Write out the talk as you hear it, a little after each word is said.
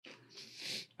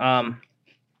Um,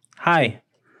 Hi.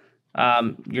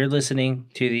 You're listening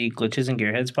to the Glitches and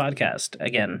Gearheads podcast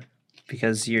again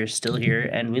because you're still here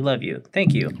and we love you.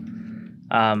 Thank you.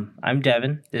 I'm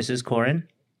Devin. This is Corin.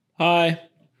 Hi.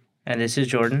 And this is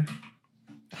Jordan.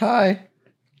 Hi.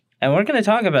 And we're going to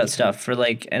talk about stuff for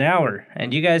like an hour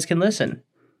and you guys can listen.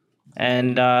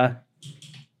 And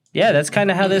yeah, that's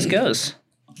kind of how this goes.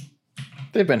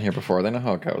 They've been here before. They know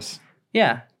how it goes.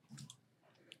 Yeah.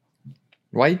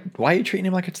 Why are you treating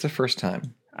him like it's the first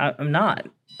time? I'm not.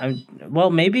 Well,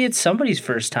 maybe it's somebody's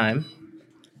first time.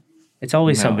 It's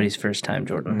always somebody's first time,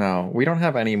 Jordan. No, we don't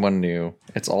have anyone new.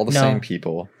 It's all the same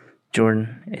people.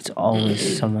 Jordan, it's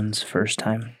always someone's first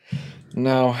time.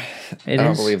 No, I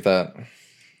don't believe that.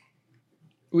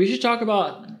 We should talk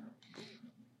about...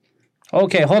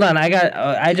 Okay, hold on.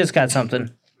 I just got something.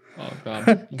 Oh,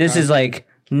 God. This is like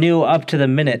new up to the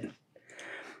minute.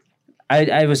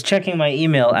 I was checking my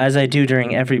email as I do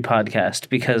during every podcast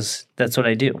because that's what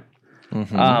I do.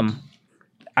 Mm-hmm.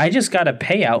 I just got a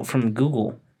payout from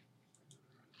Google.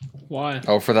 Why?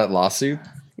 Oh, for that lawsuit?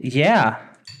 Yeah.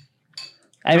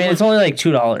 I mean, it's only like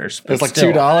 $2. It's like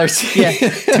 $2? Yeah,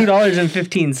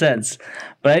 $2.15.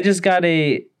 But I just got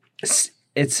it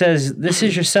says, this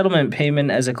is your settlement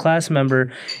payment as a class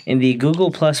member in the Google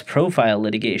Plus profile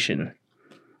litigation.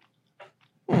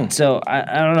 So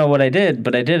I don't know what I did,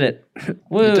 but I did it.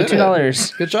 Woo,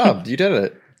 $2. Good job. You did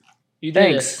it. You did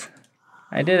Thanks.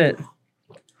 I did it.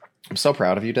 I'm so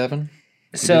proud of you, Devin.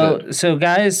 So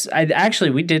guys,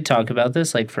 we did talk about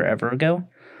this like forever ago.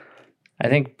 I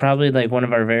think probably like one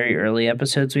of our very early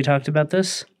episodes we talked about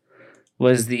this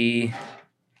was the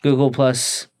Google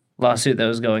Plus lawsuit that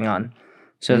was going on.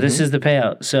 So this is the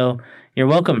payout. So you're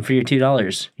welcome for your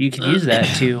 $2. You could use that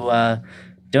to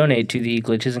donate to the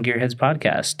Glitches and Gearheads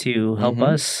podcast to help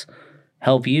us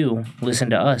help you listen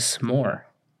to us more.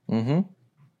 Mm-hmm.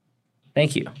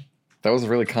 Thank you. That was a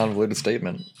really convoluted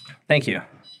statement. Thank you.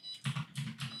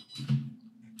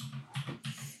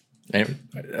 I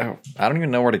don't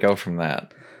even know where to go from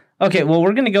that. Okay, well,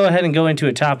 we're going to go ahead and go into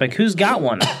a topic. Who's got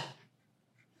one?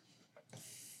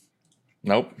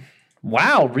 Nope.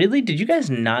 Wow, really? Did you guys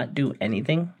not do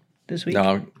anything this week?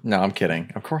 No, I'm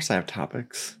kidding. Of course I have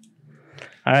topics.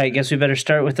 All right, guess we better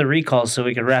start with the recalls so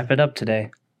we can wrap it up today.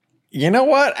 You know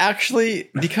what? Actually,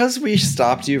 because we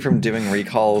stopped you from doing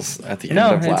recalls at the end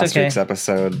of last week's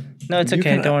episode. No, it's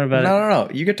okay. Don't worry about it. No.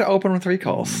 You get to open with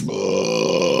recalls.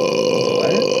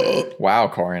 Wow,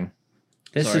 Corin.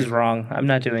 This is wrong. I'm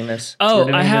not doing this. Oh,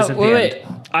 I have... Wait.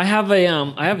 I have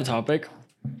a topic.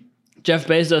 Jeff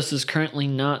Bezos is currently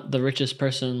not the richest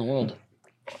person in the world.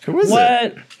 Who is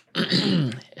it?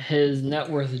 His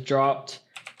net worth dropped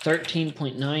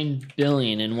 $13.9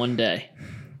 billion in one day.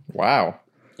 Wow.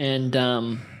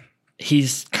 And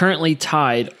he's currently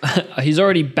tied. He's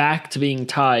already back to being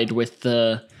tied with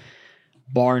the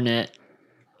Bernard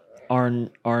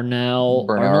Arnault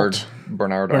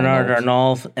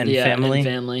and family. And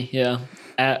family, yeah,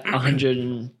 at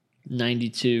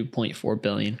 $192.4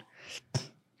 billion.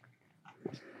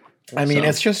 I mean,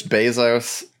 it's just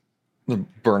Bezos,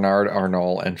 Bernard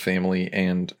Arnault and family,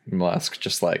 and Musk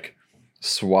just like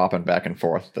swapping back and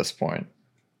forth at this point.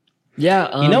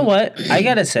 Yeah. You know what? I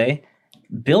gotta say,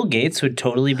 Bill Gates would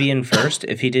totally be in first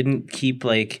if he didn't keep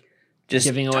like just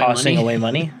tossing away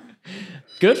money.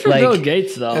 Good for Bill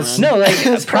Gates, though. Man. No,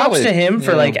 like props to him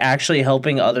for like actually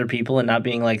helping other people and not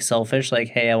being like selfish. Like,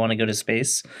 hey, I want to go to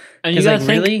space. Because like,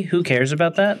 really, who cares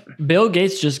about that? Bill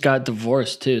Gates just got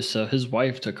divorced too, so his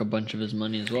wife took a bunch of his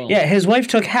money as well. Yeah, his wife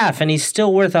took half, and he's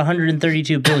still worth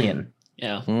 $132 billion.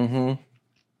 Yeah. Mm-hmm.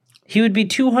 He would be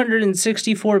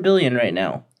 $264 billion right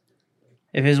now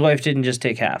if his wife didn't just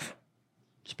take half.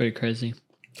 It's pretty crazy.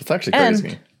 It's actually crazy.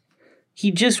 And he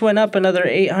just went up another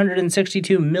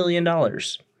 $862 million,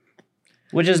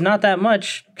 which is not that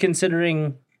much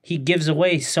considering he gives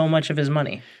away so much of his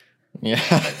money. Yeah.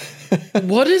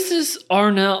 What is this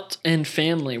Arnault and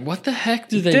family? What the heck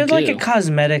do they do? They're like a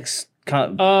cosmetics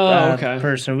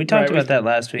person. We talked about that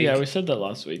last week. Yeah, we said that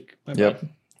last week. Yep.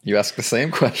 You asked the same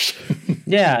question.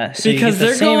 Yeah, so because you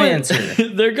get the same answer.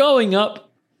 They're going up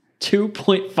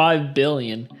 $2.5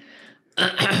 billion.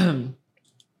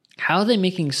 How are they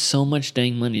making so much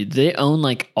dang money? Do they own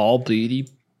like all beauty?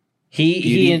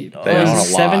 He owns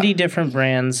 70 different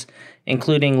brands,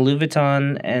 including Louis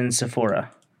Vuitton and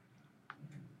Sephora.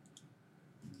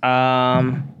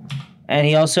 And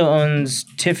he also owns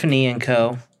Tiffany &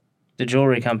 Co., the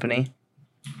jewelry company.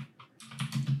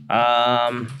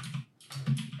 And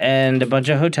a bunch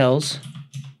of hotels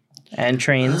and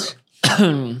trains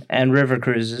and river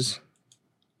cruises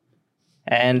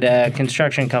and a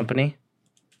construction company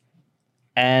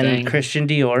and Christian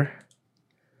Dior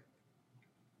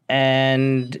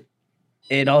and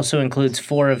it also includes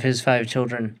 4 of his 5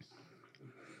 children,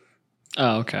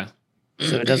 Oh, okay.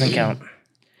 so it doesn't count.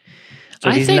 So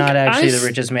I he's think not actually I the s-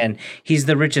 richest man. He's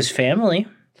the richest family.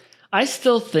 I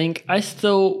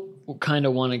still kind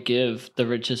of want to give the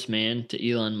richest man to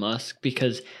Elon Musk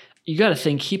because you got to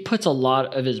think he puts a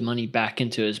lot of his money back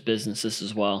into his businesses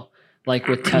as well. Like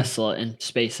with Tesla and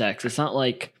SpaceX. It's not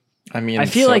like I mean, I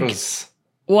feel so like- does,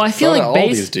 well, I feel so do like all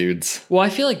these dudes. Well, I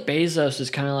feel like Bezos is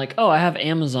kind of like, oh, I have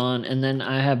Amazon and then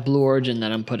I have Blue Origin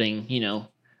that I'm putting,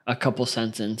 a couple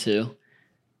cents into.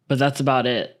 But that's about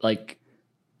it. Like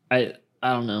I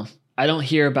don't know. I don't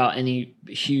hear about any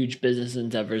huge business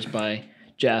endeavors by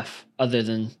Jeff other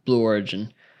than Blue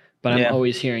Origin. But I'm Yeah.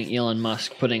 always hearing Elon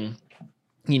Musk putting,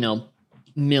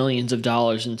 millions of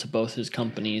dollars into both his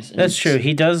companies. And That's true.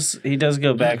 He does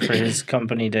go back for his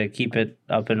company to keep it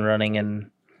up and running and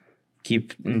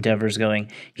keep endeavors going.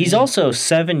 He's also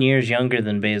 7 years younger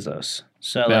than Bezos.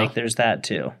 So Yeah. like there's that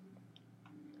too.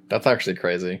 That's actually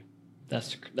crazy.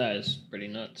 That is pretty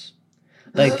nuts.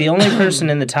 Like the only person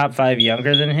in the top 5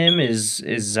 younger than him is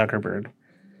Zuckerberg.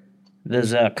 The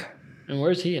Zuck. And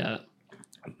where's he at?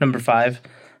 Number 5,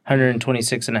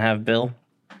 126.5 bill.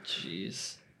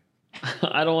 Jeez.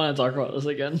 I don't want to talk about this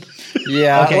again.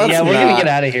 Yeah. Okay, yeah, we're gonna get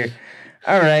out of here.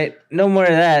 All right, no more of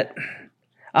that.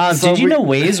 So did you we- know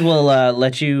Waze will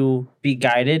let you be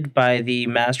guided by the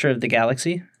Master of the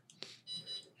Galaxy,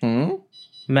 What does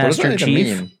Master that even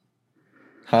Chief? mean?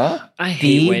 Huh? I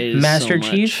hate The Waze Master so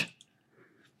Chief? much.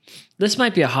 This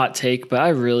might be a hot take, but I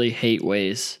really hate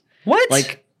Waze. What?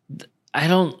 Like, I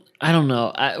don't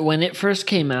know. When it first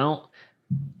came out,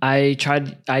 I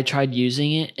tried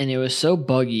using it, and it was so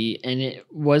buggy, and it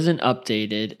wasn't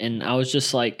updated, and I was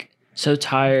just like so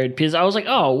tired because I was like,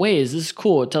 oh, Waze, this is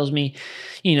cool. It tells me,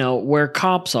 where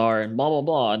cops are and blah blah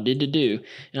blah, do.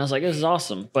 And I was like, this is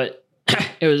awesome, but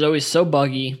it was always so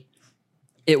buggy.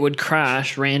 It would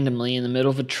crash randomly in the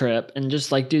middle of a trip and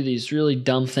just like do these really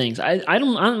dumb things.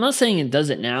 I'm not saying it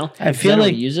does it now. I 'cause feel don't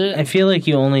like use it. I feel like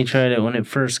you only tried it when it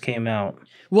first came out.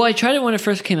 Well, I tried it when it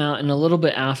first came out and a little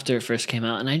bit after it first came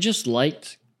out, and I just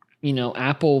liked,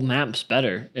 Apple Maps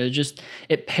better.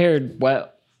 It paired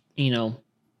well,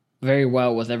 very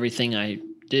well with everything I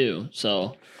do.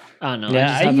 So I don't know.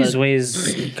 Yeah, I have use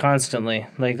Waze constantly.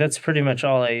 Like that's pretty much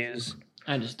all I use.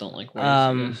 I just don't like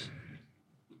Waze. yes.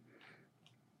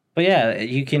 But yeah,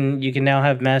 you can now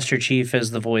have Master Chief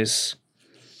as the voice,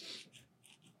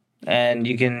 and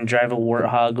you can drive a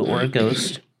warthog or a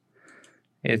ghost.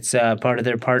 It's part of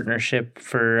their partnership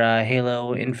for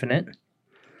Halo Infinite.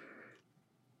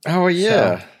 Oh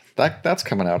yeah. That's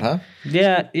coming out, huh?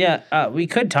 Yeah. We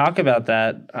could talk about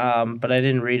that, but I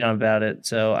didn't read about it,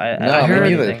 so I No, don't me know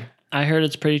neither. anything. I heard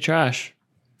it's pretty trash.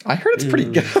 I heard it's pretty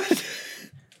good.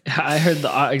 I heard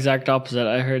the exact opposite.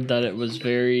 I heard that it was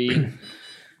very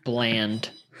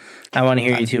bland. I want to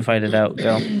hear you two fight it out.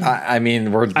 Go. I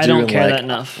mean, we're doing I don't care like, that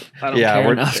enough. I don't yeah, care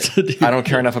we're- enough to do I don't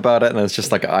care enough about it, and it's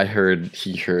just like I heard,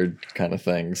 he heard kind of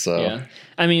thing. So Yeah,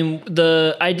 I mean,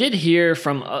 I did hear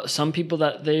from some people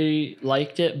that they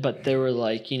liked it, but they were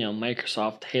like,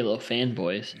 Microsoft Halo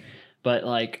fanboys. But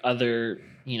like other,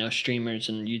 streamers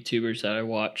and YouTubers that I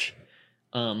watch,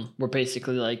 were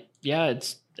basically like, yeah,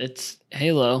 it's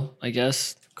Halo, I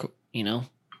guess.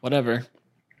 Whatever.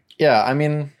 yeah, I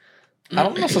mean, I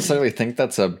don't necessarily think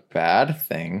that's a bad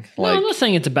thing. No, Like, I'm not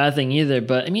saying it's a bad thing either,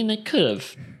 but I mean, they could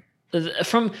have.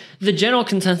 From the general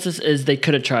consensus is they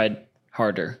could have tried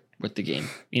harder with the game.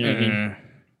 You know what I mean?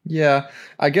 yeah,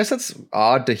 I guess it's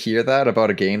odd to hear that about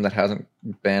a game that hasn't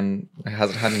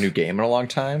had a new game in a long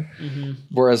time. Mm-hmm.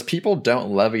 Whereas people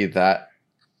don't levy that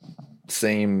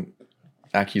same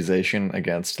accusation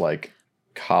against like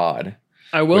COD,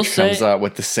 I will which say, comes out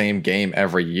with the same game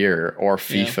every year, or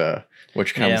FIFA,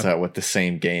 which comes out with the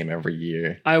same game every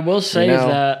year. I will say know?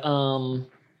 that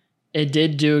it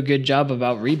did do a good job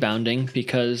about rebounding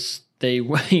because they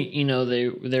they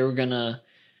were gonna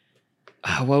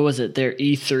what was it, their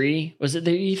E3, was it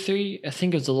their E3? I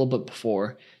think it was a little bit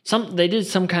before. They did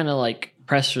some kind of like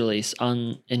press release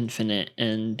on Infinite,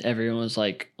 and everyone was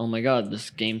like, oh my god, this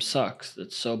game sucks,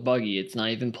 it's so buggy, it's not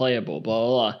even playable, blah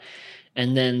blah blah.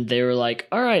 And then they were like,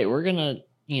 all right, we're gonna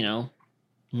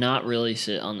not release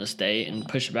it on this date and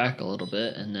push it back a little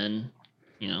bit, and then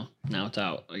now it's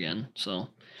out again. So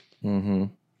Mm-hmm.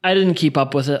 I didn't keep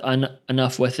up with it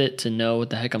enough with it to know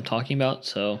what the heck I'm talking about.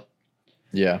 So,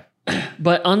 Yeah.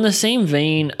 but on the same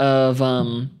vein of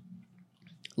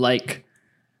like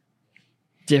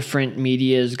different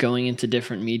medias going into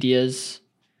different medias,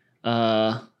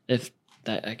 if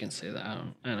that I can say that,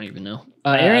 I don't even know.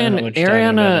 I don't know what you're talking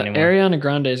about anymore. Ariana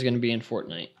Grande is going to be in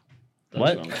Fortnite. That's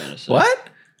What? I'm trying to say. What?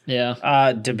 Yeah.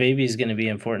 DaBaby's gonna be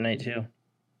in Fortnite too.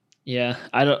 Yeah.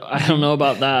 I don't know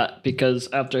about that because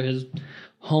after his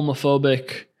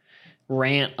homophobic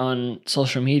rant on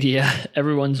social media,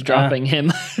 everyone's dropping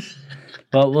him.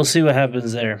 Well, we'll see what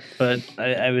happens there. But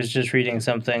I was just reading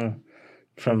something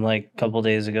from like a couple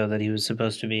days ago that he was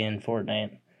supposed to be in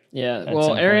Fortnite. Yeah. At Well,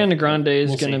 some point. Ariana Grande is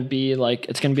We'll gonna see. be like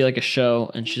a show,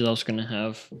 and she's also gonna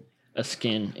have a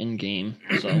skin in game.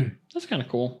 So that's kind of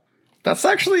cool. That's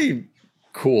actually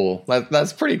cool.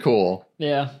 That's pretty cool.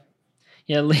 Yeah.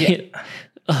 Yeah. Leah,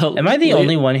 Am I the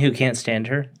only one who can't stand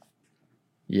her?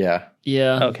 Yeah.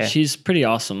 Yeah. Okay. She's pretty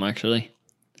awesome, actually.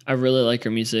 I really like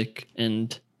her music,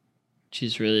 and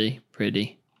she's really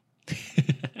pretty.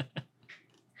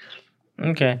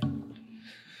 Okay.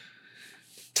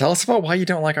 Tell us about why you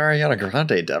don't like Ariana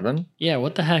Grande, Devin. Yeah.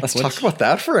 What the heck? Let's talk about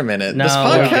that for a minute. No, this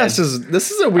podcast okay.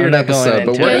 is a weird not going episode, but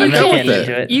into we're it. gonna I'm not go getting with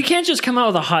into it. it. You can't just come out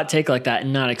with a hot take like that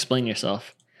and not explain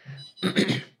yourself.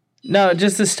 No,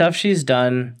 just the stuff she's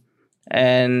done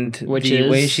and Which the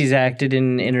way is? she's acted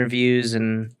in interviews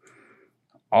and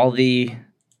all the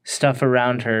stuff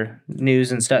around her,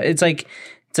 news and stuff. It's like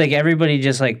everybody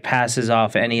just like passes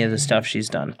off any of the stuff she's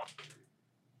done.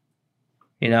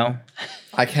 You know?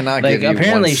 I cannot Like give you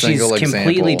apparently one she's single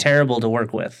completely example. terrible to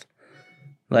work with.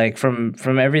 Like from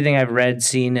everything I've read,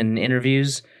 seen in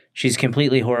interviews, she's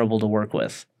completely horrible to work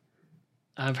with.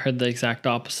 I've heard the exact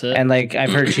opposite. And like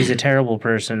I've heard she's a terrible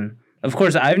person. Of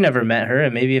course, I've never met her,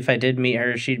 and maybe if I did meet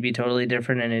her, she'd be totally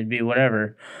different and it'd be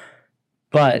whatever.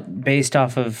 But based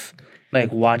off of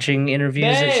like watching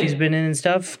interviews that Babe. she's been in and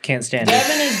stuff, can't stand it.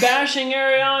 Devin is bashing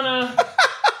Ariana.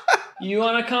 You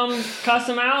want to come cuss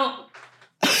him out?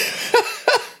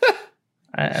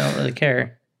 I don't really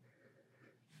care.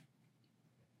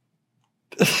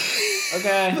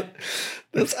 Okay.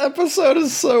 This episode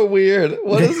is so weird.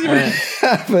 What is even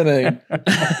happening?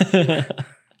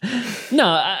 No,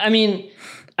 I mean,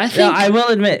 I think No, I will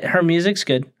admit her music's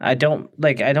good. I don't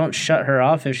shut her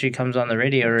off if she comes on the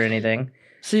radio or anything.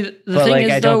 see the But thing like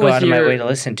is I though don't go with out of my way your to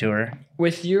listen to her.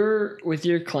 with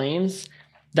your claims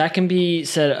that can be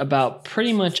said about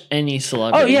pretty much any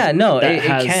celebrity. Oh yeah, no, that it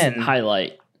has can.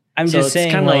 highlight. I'm So just it's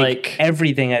saying kinda like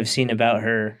everything I've seen about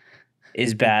her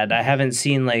is bad. I haven't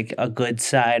seen like a good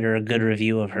side or a good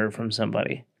review of her from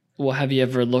somebody. Well, have you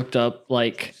ever looked up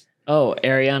like, oh,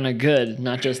 Ariana good,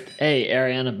 not just hey,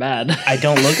 Ariana bad? I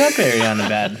don't look up Ariana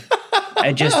bad.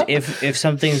 I just if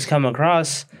something's come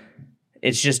across,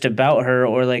 it's just about her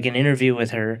or like an interview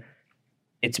with her.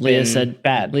 It's Leah been said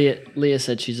bad. Leah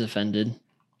said she's offended.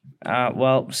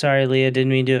 Well, sorry, Leah.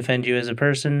 Didn't mean to offend you as a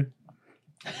person,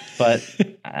 but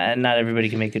not everybody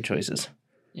can make good choices.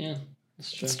 Yeah,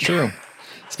 that's true. It's true.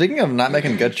 Speaking of not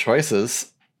making good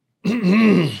choices,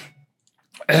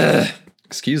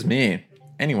 excuse me.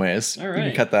 Anyways, All you right.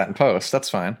 can cut that in post. That's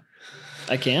fine.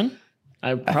 I can.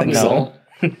 I probably so. won't.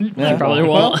 Yeah. I probably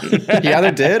won't. He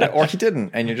either did or he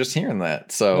didn't, and you're just hearing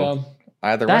that. So Well,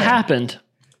 either that way, happened.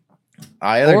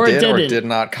 I either or it did or didn't. did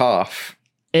not cough.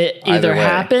 It Either either way.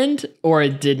 happened or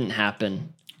it didn't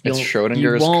happen. It's You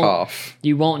Schrodinger's won't- cough.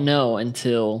 You won't know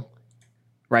until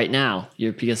right now.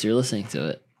 Because you're listening to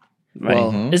it. Right.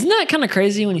 Well, Mhm. isn't that kind of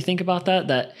crazy when you think about that?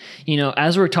 That, you know,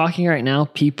 as we're talking right now,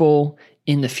 people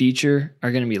in the future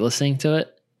are going to be listening to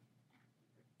it.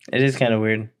 It is kind of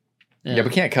weird. Yeah, we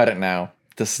can't cut it now.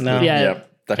 This, No. Yeah,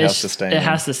 yep, that has to stay. It in.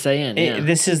 has to stay in. Yeah.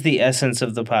 This is the essence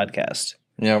of the podcast.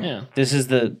 Yep. Yeah. This is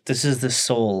the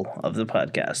soul of the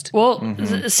podcast. Well,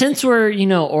 Mhm. since we're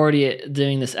already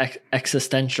doing this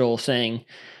existential thing,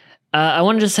 I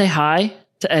wanted to say hi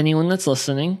to anyone that's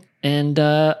listening, and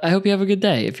I hope you have a good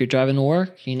day. If you're driving to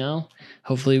work,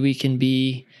 hopefully we can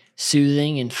be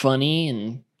soothing and funny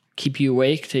and keep you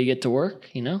awake till you get to work.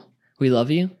 We love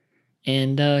you,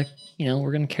 and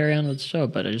we're gonna carry on with the show.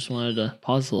 But I just wanted to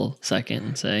pause a little second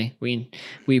and say we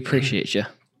appreciate you.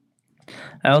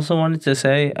 I also wanted to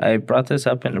say I brought this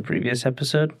up in a previous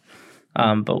episode,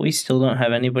 but we still don't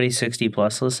have anybody 60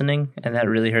 plus listening, and that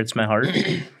really hurts my heart.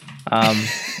 We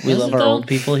Is love it our though? old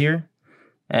people here,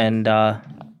 and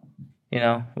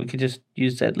we could just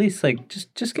use at least like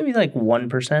just give me like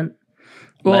 1%,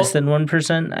 Well, less than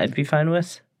 1%. I'd be fine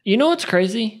with. You know what's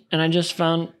crazy? And I just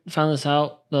found this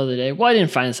out the other day. Well, I didn't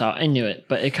find this out. I knew it,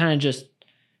 but it kind of just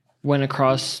went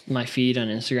across my feed on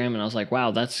Instagram, and I was like,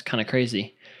 wow, that's kind of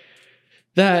crazy.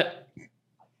 That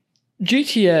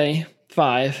GTA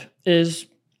 5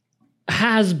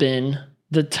 has been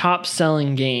the top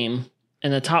selling game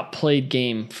and the top played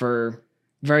game for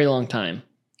a very long time.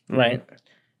 Right.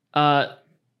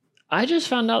 I just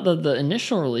found out that the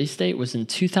initial release date was in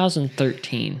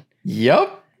 2013.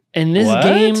 Yep. And this What?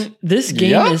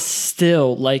 game Yeah. is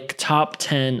still like top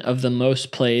 10 of the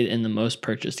most played and the most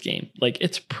purchased game. Like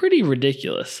it's pretty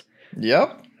ridiculous.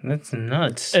 Yep. That's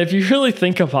nuts. If you really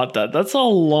think about that, that's a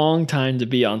long time to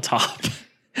be on top.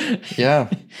 Yeah.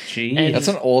 Jeez. That's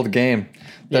an old game.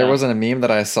 There Yeah. wasn't a meme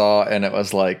that I saw, and it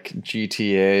was like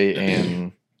GTA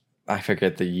in I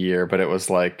forget the year, but it was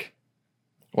like,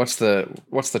 what's the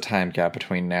time gap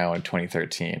between now and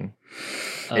 2013?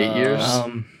 8 years.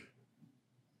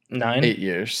 9. 8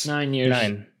 years. 9 years.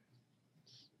 9.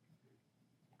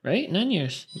 Right? 9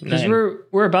 years. Because 9.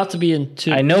 we're about to be in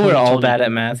I know we're all 2020. bad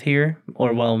at math here,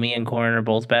 or well, me and Corin are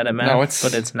both bad at math. No, it's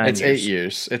but it's 9 It's years. 8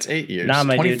 years. It's 8 years. Nah,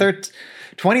 my dude.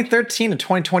 2013 to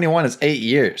 2021 is 8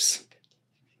 years.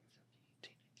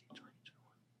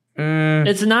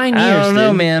 It's 9 years. I don't know,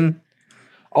 dude. man.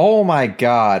 Oh my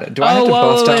god! Do I have Oh, to whoa,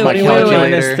 bust wait, out my wait, wait, calculator?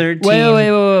 minus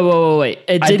 13. Wait.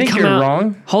 It I did think come you're out.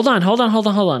 wrong. Hold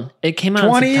on. It came out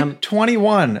in September.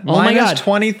 2021 Oh my minus God.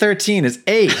 2013 is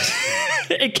 8.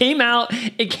 It came out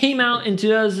in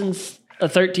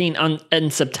 2013 in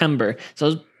September. So it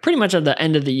was pretty much at the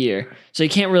end of the year. So you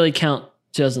can't really count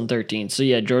 2013. So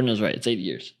yeah, Jordan is right. It's 8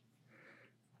 years.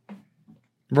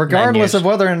 Regardless years. of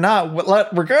whether or not,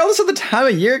 regardless of the time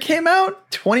of year it came out,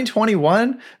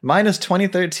 2021 minus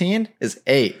 2013 is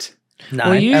 8. 9.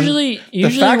 Well, usually The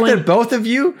fact when that both of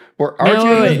you were No,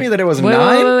 arguing wait. with me that it was wait,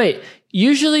 9. wait.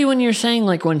 Usually when you're saying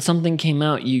like when something came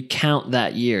out, you count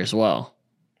that year as well.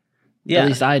 yeah. At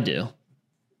least I do.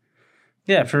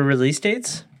 Yeah, for release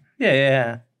dates?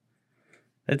 Yeah.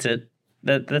 That's it.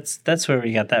 That's where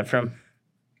we got that from.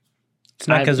 It's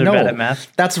not because we're no. bad at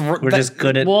math. We're We're just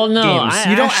good at Well, no, games.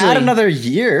 You don't Actually- add another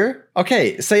year.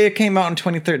 Okay, say it came out in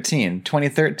 2013.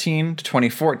 2013 to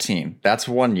 2014. That's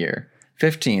 1 year.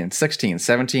 15, 16,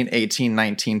 17, 18,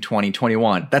 19, 20,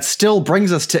 21. That still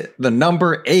brings us to the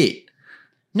number 8.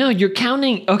 No, you're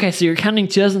counting. Okay, so you're counting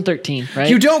 2013, right?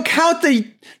 You don't count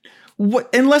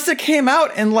unless it came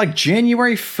out in like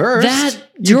January 1st.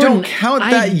 You Jordan, don't count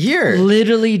I that year.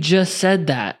 Literally just said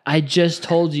that. I just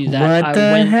told you that. What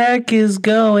the heck is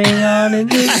going on in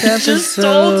this I episode? just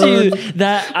told you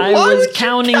that I Why was would you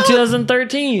counting count-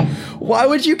 2013 Why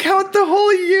would you count the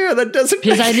whole year? That doesn't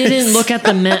because make I didn't sense. look at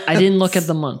the I didn't look at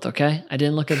the month. Okay, I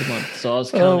didn't look at the month, so I was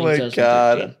counting. Oh my 2013.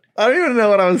 god. I don't even know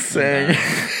what I was saying.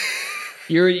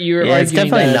 You're Yeah, it's arguing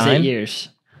definitely that as 8 9. years.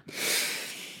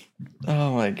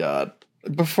 Oh my god.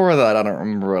 Before that, I don't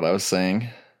remember what I was saying.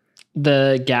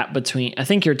 The gap between. I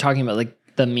think you're talking about like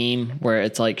the meme where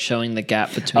it's like showing the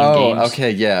gap between Oh, games. okay,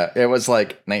 yeah. It was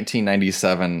like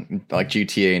 1997, like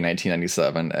GTA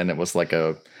 1997, and it was like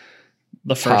a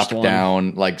The first top one.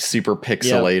 down, like super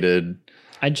pixelated.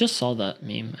 I just saw that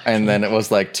meme. And then it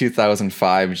was like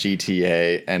 2005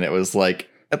 GTA, and it was like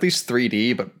at least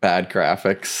 3D but bad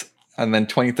graphics. And then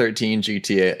 2013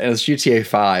 GTA, and it's GTA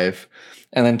 5.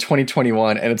 And then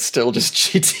 2021, and it's still just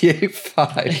GTA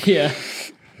 5. Yeah.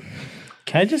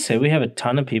 Can I just say we have a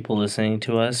ton of people listening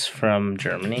to us from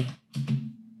Germany?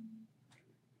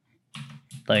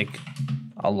 Like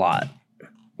a lot.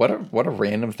 What a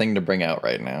random thing to bring out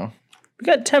right now. We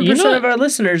got 10% You know of our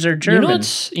listeners are German.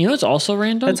 You know what's also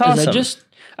random? That's Is awesome.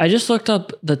 I just looked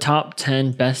up the top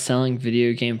 10 best-selling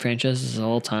video game franchises of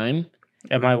all time,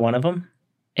 Am I one of them?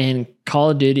 and Call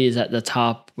of Duty is at the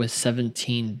top with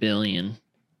 17 billion.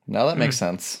 Now that makes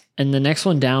sense. And the next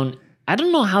one down, I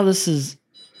don't know how this is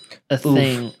a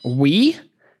thing. Wii?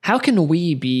 How can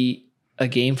Wii be a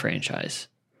game franchise?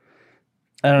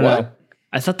 I don't know. What?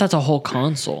 I thought that's a whole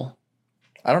console.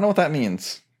 I don't know what that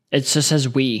means. It just says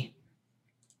Wii.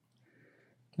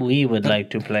 We would like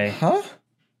to play. Huh?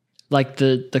 Like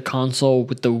the console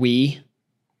with the Wii.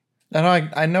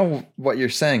 I know what you're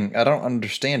saying. I don't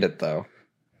understand it though.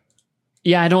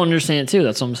 Yeah, I don't understand it too.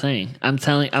 That's what I'm saying.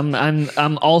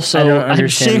 I'm also I don't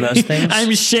understand I'm most things.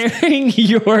 I'm sharing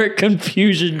your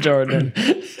confusion, Jordan.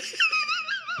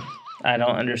 I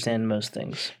don't understand most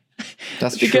things.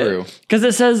 That's true. Because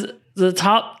it says the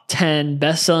top 10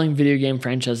 best-selling video game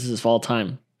franchises of all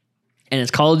time. And it's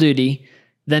Call of Duty,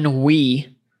 then Wii.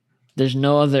 There's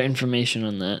no other information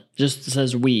on that. Just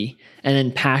says Wii. And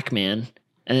then Pac-Man.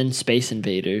 And then Space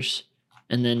Invaders.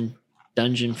 And then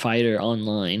Dungeon Fighter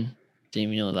Online.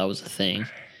 Didn't even know that was a thing.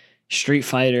 Street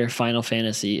Fighter, Final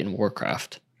Fantasy, and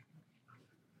Warcraft.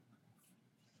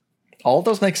 All of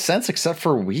those make sense except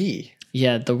for Wii.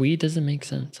 Yeah, the Wii doesn't make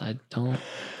sense. I don't.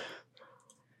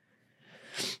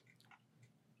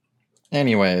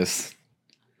 Anyways,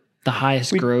 The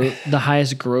highest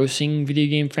grossing video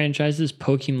game franchises,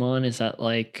 Pokemon is at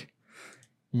like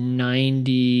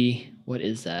 90. What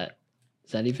is that?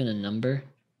 Is that even a number?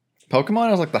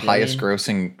 Pokemon is like the highest Billion?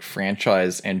 grossing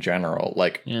franchise in general,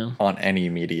 like Yeah. on any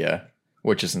media,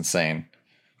 which is insane.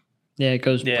 Yeah, it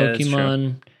goes Yeah, that's true.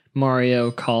 Pokemon,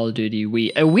 Mario, Call of Duty,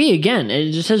 Wii. Wii again.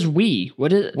 It just says Wii.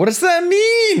 What is? What does that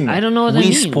mean? I don't know what that Wii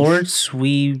means. Sports,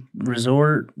 Wii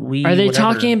Resort, Wii. Are they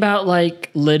whatever. talking about like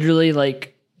literally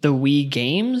like the Wii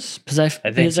games? Because I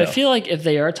think so. feel like if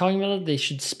they are talking about it, they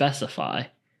should specify,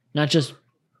 not just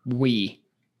Wii.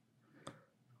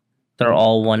 They're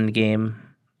all one game.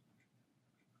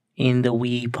 In the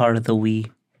Wii part of the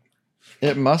Wii.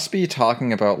 It must be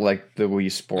talking about like the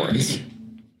Wii Sports.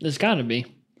 There's got to be.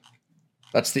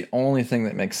 That's the only thing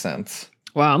that makes sense.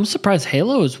 Wow, I'm surprised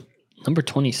Halo is number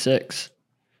 26.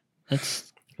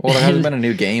 That's Well, there hasn't been a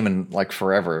new game in like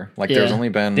forever. Like there's Yeah. only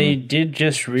been They did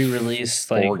just re-release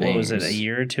like 4 what was it, a games.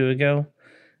 year or two ago?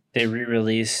 They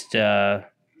re-released the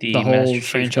whole Master Chief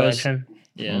franchise? Collection.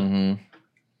 yeah. Mhm.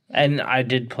 And I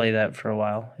did play that for a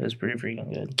while. It was pretty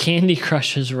freaking good. Candy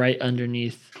Crush is right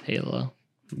underneath Halo,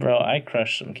 Bro, I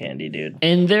crushed some candy, dude.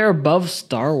 and they're above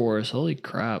Star Wars. Holy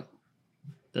crap,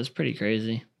 that's pretty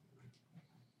crazy.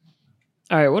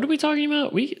 All right, what are we talking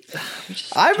about? We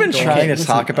just I've been keep going. trying to Listen,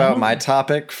 talk I about don't- my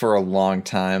topic for a long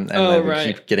time, and Oh, then we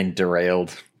right. keep getting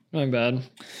derailed. My bad.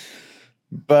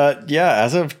 But yeah,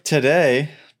 as of today,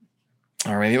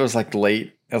 or maybe it was like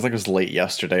late. I think it was late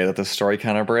yesterday that the story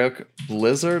kind of broke.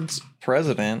 Blizzard's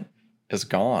president is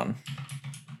gone.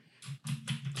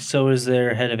 So is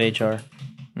their head of HR.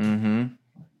 Mm-hmm.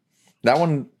 That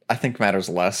one I think matters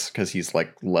less because he's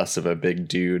like less of a big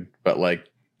dude. But like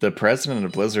the president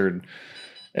of Blizzard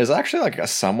is actually like a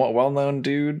somewhat well-known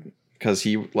dude because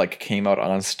he like came out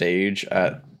on stage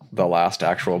at the last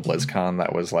actual BlizzCon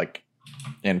that was like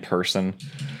in person.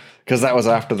 Because that was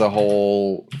after the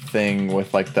whole thing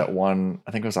with like that one,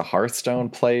 I think it was a Hearthstone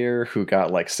player who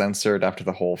got like censored after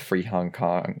the whole Free Hong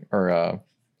Kong or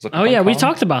was it Oh yeah, Hong we Kong?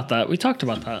 talked about that. We talked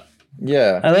about that.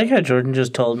 Yeah. I like how Jordan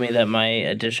just told me that my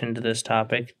addition to this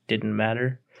topic didn't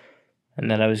matter and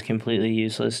that I was completely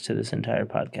useless to this entire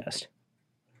podcast.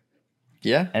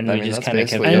 Yeah. And I we mean, just that's kind of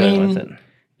kept basically I going mean- with it.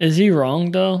 Is he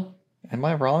wrong though? Am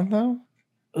I wrong though?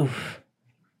 Oof.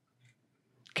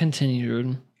 Continue,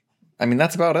 Jordan. I mean,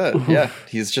 that's about it. Yeah,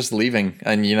 he's just leaving.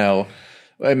 And, you know,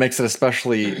 it makes it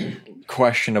especially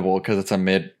questionable because it's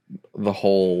amid the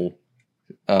whole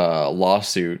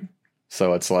lawsuit.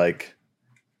 So it's like,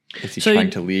 is he So trying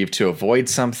you- to leave to avoid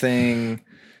something?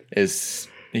 Is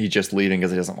he just leaving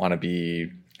because he doesn't want to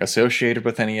be associated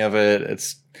with any of it?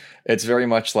 It's very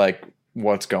much like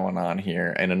what's going on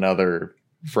here. And another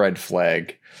red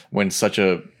flag when such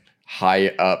a high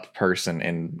up person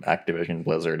in Activision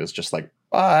Blizzard is just like,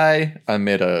 bye,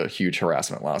 amid a huge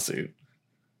harassment lawsuit.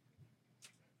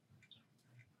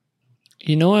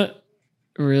 You know what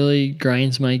really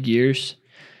grinds my gears?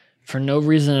 For no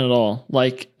reason at all.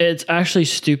 Like, it's actually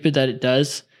stupid that it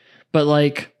does, but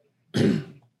like,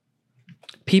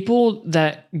 people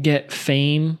that get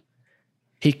fame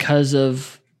because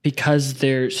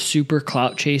they're super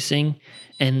clout chasing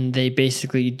and they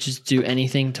basically just do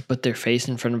anything to put their face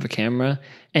in front of a camera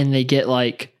and they get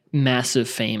like massive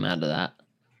fame out of that.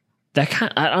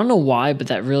 I don't know why, but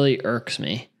that really irks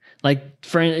me. Like,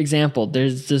 for an example,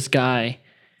 there's this guy,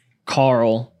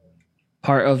 Carl,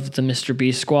 part of the Mr.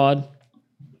 Beast squad,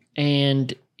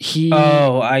 and he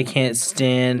Oh, I can't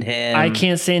stand him. I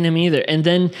can't stand him either. And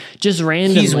then just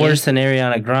randomly, He's worse than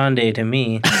Ariana Grande to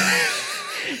me.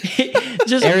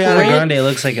 just Ariana Grande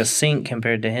looks like a saint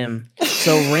compared to him.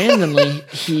 So randomly,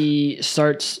 he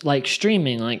starts like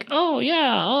streaming. Like,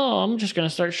 I'm just gonna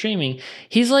start streaming.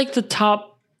 He's like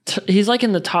he's like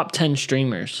in the top 10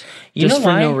 streamers. You just know for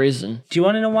why? no reason. Do you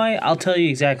want to know why? I'll tell you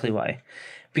exactly why.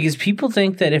 Because people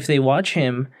think that if they watch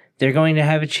him, they're going to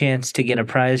have a chance to get a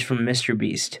prize from Mr.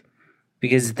 Beast.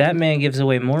 Because that man gives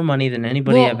away more money than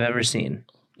anybody Well- I've ever seen.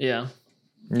 Yeah.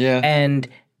 Yeah. And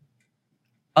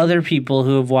other people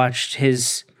who have watched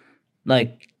his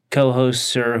like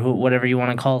co-hosts or whatever you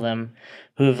want to call them,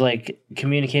 who have like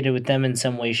communicated with them in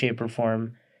some way, shape, or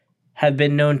form, have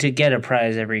been known to get a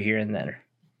prize every here and there.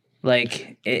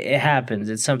 Like it happens.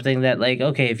 It's something that like,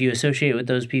 okay, if you associate with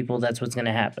those people, that's what's going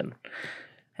to happen.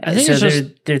 I think so it's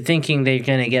just they're thinking they're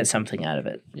going to get something out of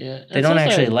it. yeah. They It's don't also-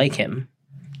 actually like him.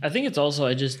 I think it's also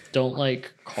I just don't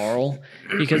like Carl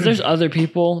because there's other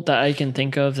people that I can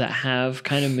think of that have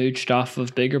kind of mooched off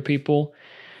of bigger people.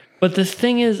 But the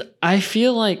thing is, I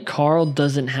feel like Carl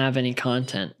doesn't have any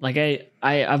content. Like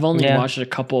I've only Yeah. watched a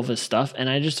couple of his stuff,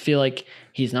 and I just feel like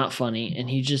he's not funny, and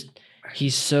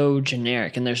he's so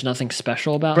generic, and there's nothing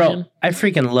special about Bro, him. I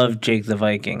freaking love Jake the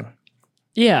Viking.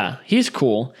 Yeah, he's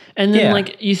cool. And then Yeah.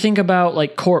 like you think about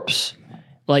like Corpse.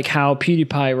 Like how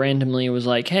PewDiePie randomly was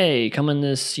like, hey, come in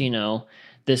this,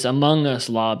 this Among Us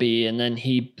lobby, and then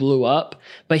he blew up.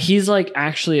 But he's like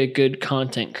actually a good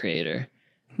content creator.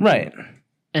 Right.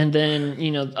 And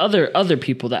then, other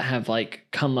people that have like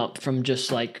come up from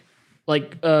just like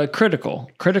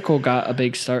Critical. Critical got a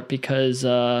big start because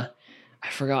I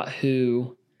forgot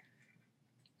who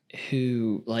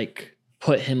like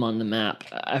put him on the map.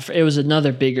 It was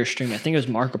another bigger streamer. I think it was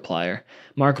Markiplier.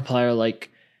 Markiplier like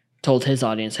told his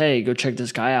audience, hey, go check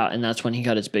this guy out. And that's when he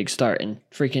got his big start. And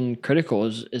freaking Critical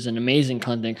is an amazing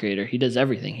content creator. He does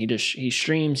everything. He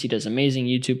streams, he does amazing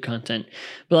YouTube content.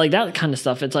 But like that kind of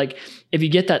stuff, it's like if you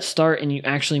get that start and you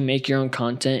actually make your own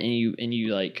content and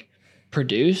you like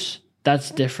produce, that's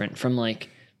different from like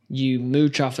you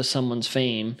mooch off of someone's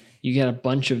fame, you get a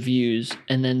bunch of views,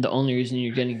 and then the only reason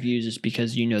you're getting views is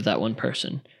because you know that one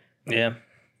person. Yeah.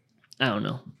 I don't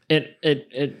know.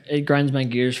 It grinds my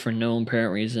gears for no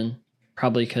apparent reason.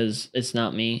 Probably because it's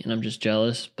not me and I'm just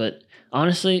jealous. But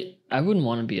honestly, I wouldn't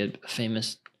want to be a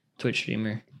famous Twitch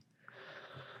streamer.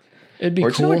 It'd be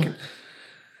cool.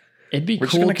 It'd be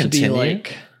cool to be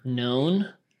like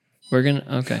known. We're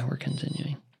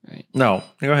continuing. Right. No,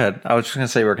 go ahead. I was just going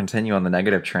to say we're continuing on the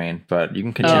negative train, but you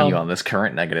can continue on this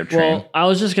current negative train. Well, I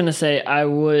was just going to say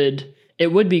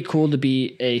it would be cool to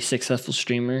be a successful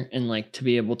streamer and like to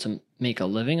be able to make a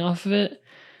living off of it,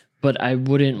 but I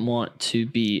wouldn't want to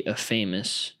be a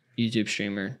famous YouTube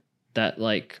streamer that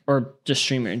like, or just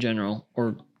streamer in general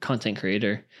or content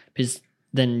creator, because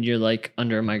then you're like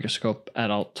under a microscope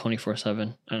adult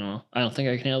 24/7. I don't know. I don't think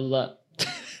I can handle that.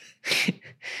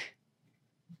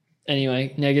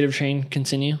 Anyway, negative train,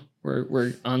 continue.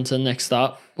 We're on to the next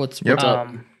stop. What's up?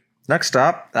 Next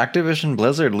stop, Activision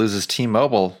Blizzard loses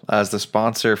T-Mobile as the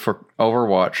sponsor for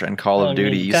Overwatch and Call of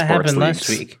Duty esports that happened leagues. last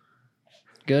week.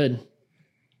 Good.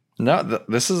 No,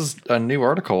 this is a new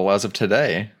article as of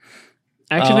today.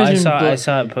 I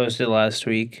saw it posted last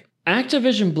week.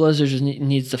 Activision Blizzard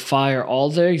needs to fire all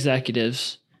their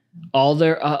executives, all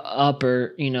their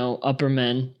upper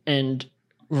men, and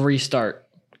restart,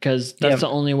 because that's the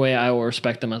only way I will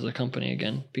respect them as a company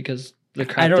again, because the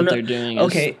crap that they're doing is...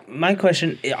 Okay, my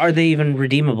question, are they even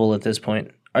redeemable at this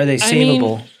point? Are they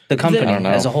savable, the company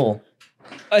as a whole?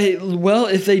 Well,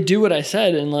 if they do what I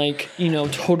said and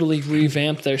totally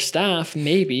revamp their staff,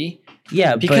 maybe.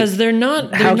 Yeah, because they're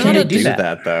not. How can they do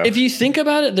that though? If you think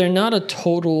about it, they're not a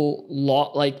total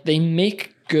lot. Like, they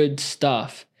make good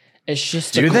stuff. It's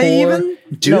just do they even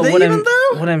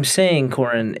though? What I'm saying,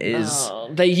 Corin, is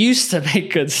they used to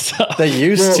make good stuff. They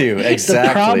used to, exactly.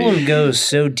 The problem goes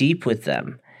so deep with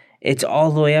them. It's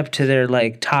all the way up to their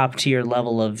top tier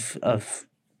level of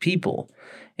people.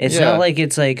 It's not like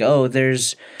it's like, oh,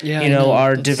 there's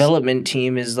our development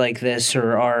team is like this,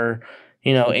 or our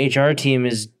HR team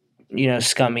is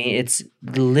scummy. It's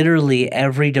literally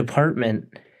every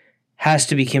department has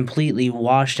to be completely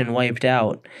washed and wiped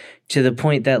out, to the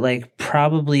point that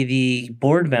probably the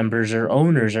board members or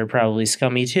owners are probably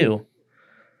scummy too.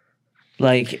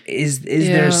 Is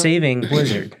there saving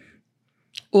Blizzard?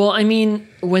 Well, I mean,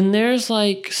 when there's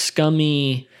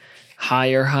scummy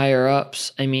higher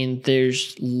ups, I mean,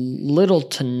 there's little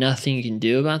to nothing you can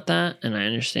do about that, and I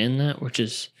understand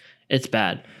that, it's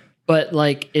bad. But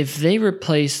if they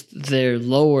replaced their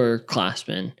lower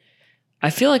classmen,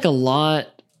 I feel like a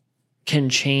lot can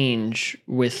change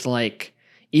with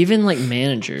even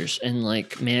managers and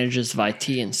managers of IT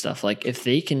and stuff. If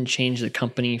they can change the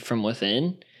company from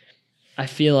within, I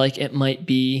feel like it might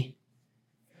be,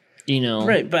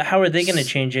 Right, but how are they going to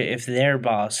change it if their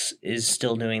boss is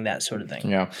still doing that sort of thing?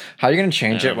 Yeah. How are you going to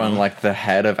change it when the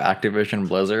head of Activision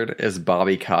Blizzard is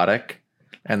Bobby Kotick?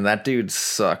 And that dude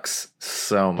sucks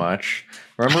so much.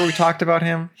 Remember we talked about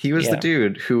him? He was the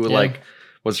dude who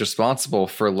was responsible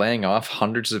for laying off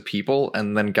hundreds of people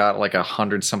and then got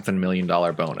 $100-something million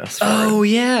bonus. Oh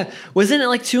yeah, wasn't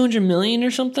it 200 million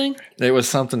or something? It was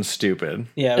something stupid.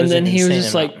 Yeah, and then he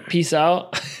was just peace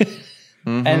out.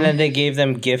 Mm-hmm. And then they gave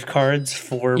them gift cards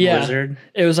for Blizzard.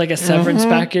 It was a severance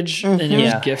package, and it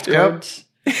was gift cards.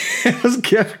 It was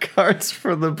gift cards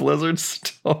for the Blizzard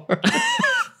store.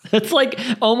 It's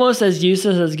almost as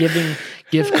useless as giving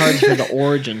gift cards for the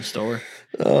Origin store.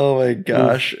 Oh my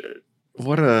gosh.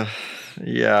 What a...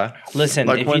 Yeah. Listen,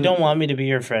 if you don't want me to be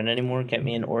your friend anymore, get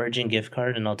me an Origin gift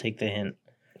card and I'll take the hint.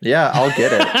 Yeah, I'll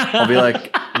get it. I'll be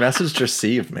like, message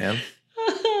received, man.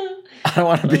 I don't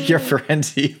want to be your friend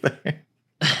either.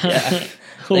 Yeah.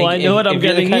 Well, I know what I'm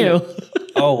getting you.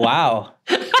 Oh, wow.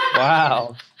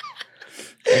 Wow.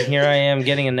 And here I am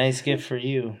getting a nice gift for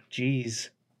you. Jeez.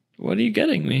 What are you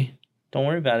getting me? Don't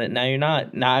worry about it. Now you're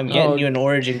not. Now I'm getting you an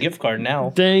Origin gift card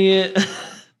now. Dang it.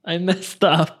 I messed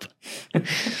up.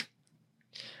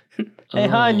 Hey,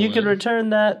 Han, you can man. return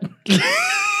that.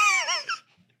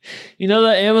 You know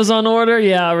that Amazon order?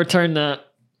 Yeah, I returned that.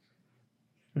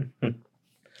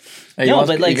 Hey, No, want-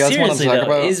 but like you guys wanna seriously talk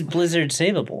though, about- is Blizzard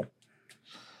savable?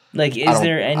 Like, I is don't-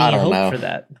 there any I don't hope know. for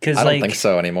that? Because I don't like, think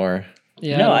so anymore.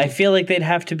 Yeah. no, I don't- feel like they'd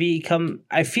have to become.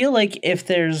 I feel like if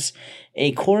there's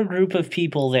a core group of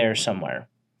people there somewhere,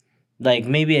 like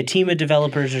maybe a team of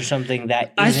developers or something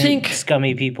that I isn't think-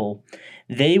 scummy people,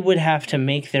 they would have to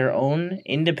make their own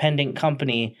independent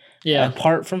company yeah.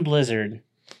 apart from Blizzard.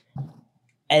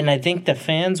 And I think the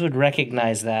fans would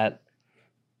recognize that.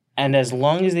 And as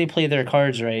long as they play their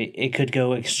cards right, it could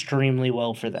go extremely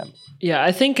well for them. Yeah,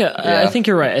 I think I think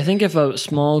you're right. I think if a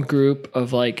small group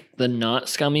of like the not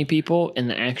scummy people and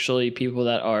the actually people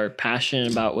that are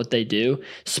passionate about what they do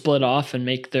split off and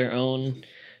make their own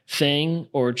thing,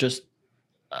 or just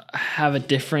have a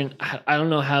different, I don't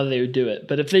know how they would do it,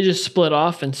 but if they just split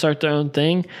off and start their own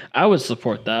thing, I would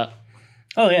support that.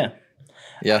 Oh, yeah.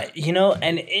 Yeah. You know,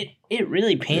 and it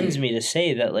really pains me to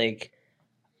say that like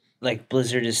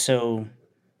Blizzard is so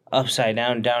upside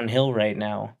down downhill right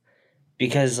now,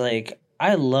 because like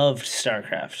I loved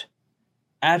StarCraft,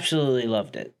 absolutely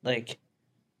loved it. Like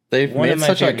They've One of made my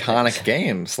such favorite iconic things.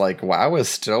 games. Like WoW is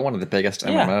still one of the biggest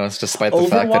Yeah. MMOs, despite the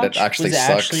fact that it Overwatch actually was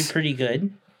sucks. actually pretty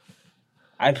good.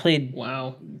 I played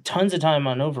Wow. tons of time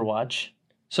on Overwatch.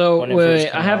 So When it wait, first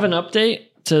wait, came I have out. an update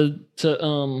to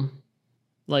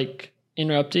like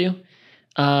interrupt you.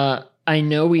 I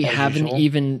know we As haven't usual.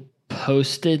 even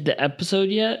posted the episode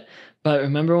yet, but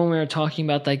remember when we were talking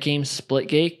about that game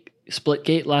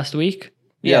Splitgate last week?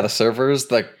 Yeah, Yeah. the servers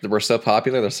that were so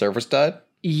popular, the servers died.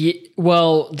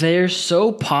 Well, they're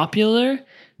so popular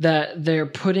that they're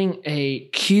putting a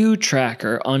queue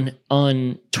tracker on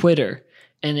Twitter,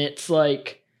 and it's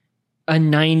like a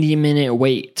 90-minute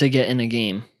wait to get in a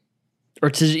game, or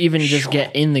to even just Sure.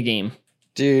 get in the game.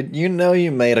 Dude, you know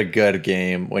you made a good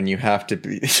game when you have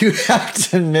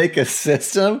to make a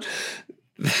system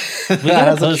that gotta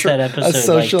has post that a episode,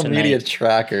 social like, media tonight.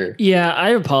 tracker. Yeah, I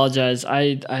apologize.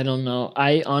 I don't know.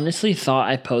 I honestly thought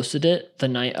I posted it the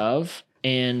night of,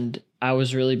 and I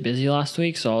was really busy last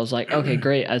week, so I was like, okay,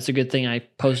 great. That's a good thing I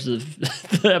posted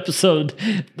the episode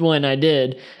when I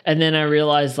did. And then I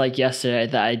realized like yesterday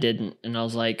that I didn't, and I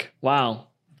was like, wow,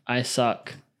 I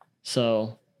suck.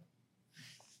 So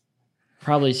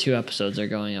probably 2 episodes are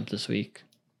going up this week.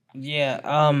 Yeah.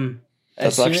 That's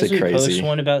as soon as actually we post crazy.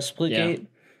 one about Splitgate,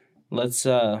 let's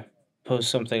post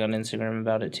something on Instagram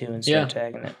about it too and start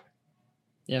tagging it.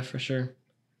 Yeah, for sure.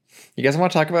 You guys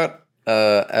want to talk about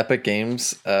Epic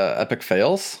Games, Epic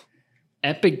fails?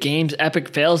 Epic Games, epic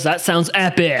fails. That sounds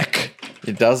epic.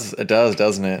 It does,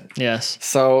 doesn't it? Yes.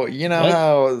 So you know What?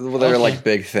 how their Okay. like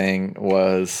big thing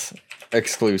was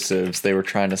exclusives. They were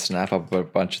trying to snap up a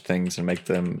bunch of things and make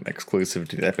them exclusive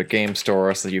to the Epic Game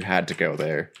Store, so you had to go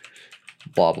there.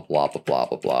 Blah blah blah blah blah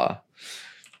blah blah.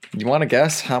 You want to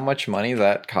guess how much money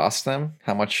that cost them?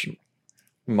 How much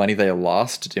money they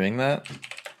lost doing that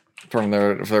from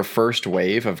their first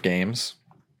wave of games?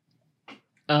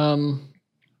 A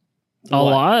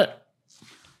What? lot.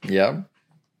 Yeah,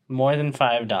 More than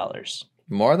 $5.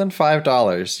 more than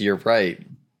 $5. You're right.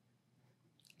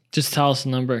 Just tell us a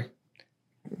number.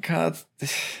 God,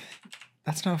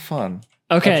 that's not fun.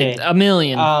 Okay, Okay. $1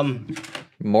 million.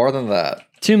 More than that.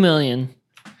 2 million.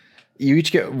 You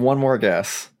each get one more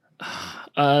guess.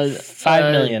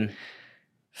 5 million.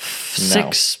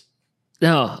 6.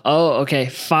 No. Oh, okay.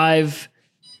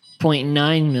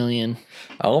 5.9 million.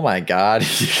 Oh my god,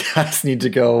 you guys need to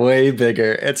go way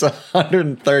bigger. It's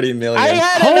 130 million. I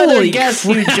had Holy another guess,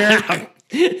 you jerk.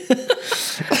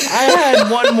 I had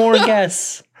one more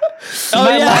guess.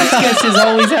 My last guess is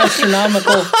always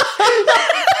astronomical.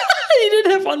 You did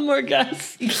have one more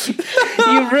guess. You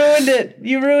ruined it.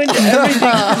 You ruined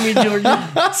everything for me, Jordan.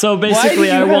 So Why did basically,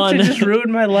 you I have won. to just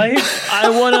ruin my life? I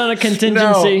won on a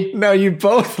contingency. No, you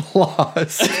both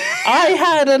lost. I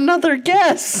had another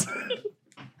guess.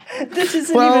 This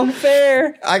isn't Well, even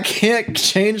fair. I can't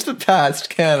change the past,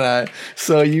 can I?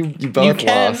 So you both You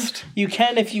can. lost. You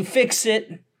can if you fix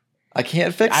it. I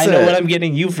can't fix I it. know what I'm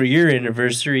getting you for your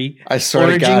anniversary. I swear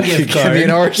Origin to God, gift you give me an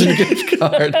card. Origin gift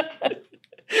card.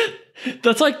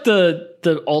 That's like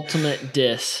the ultimate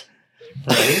diss.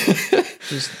 Right?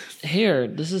 Just here.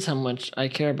 This is how much I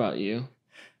care about you.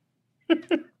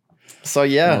 So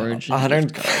yeah, Origin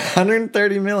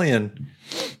 130 million.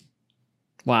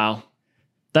 Wow,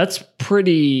 that's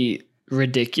pretty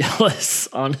ridiculous,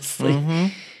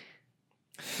 honestly.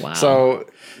 Wow. So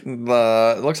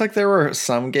it looks like there were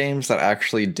some games that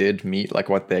actually did meet like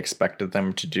what they expected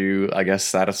them to do. I guess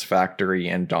Satisfactory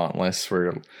and Dauntless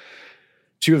were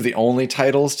two of the only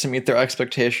titles to meet their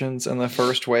expectations in the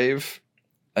first wave.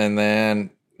 And then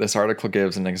this article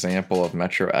gives an example of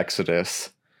Metro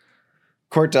Exodus.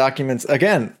 Court documents,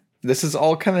 again, this is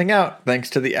all coming out thanks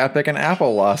to the Epic and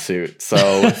Apple lawsuit.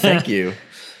 So thank you.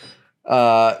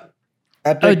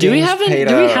 Epic do we Games have paid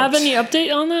do we out- have any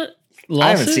update on that lawsuit? I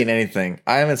haven't seen anything.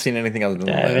 I haven't seen anything other than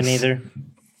I haven't this. either.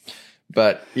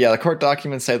 But yeah, the court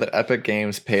documents say that Epic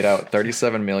Games paid out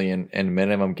 $37 million in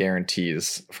minimum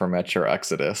guarantees for Metro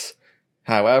Exodus.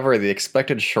 However, the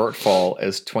expected shortfall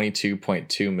is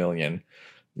 $22.2 million,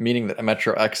 meaning that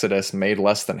Metro Exodus made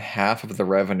less than half of the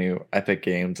revenue Epic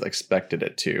Games expected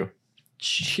it to.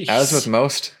 Jeez. As with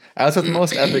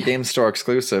most Epic Games Store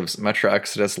exclusives, Metro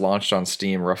Exodus launched on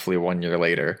Steam roughly 1 year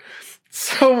later.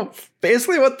 So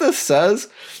basically what this says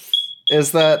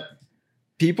is that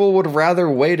people would rather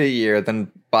wait a year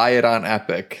than buy it on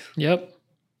Epic, Yep.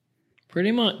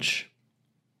 Pretty much.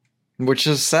 which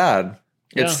is sad.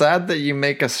 Yeah. It's sad that you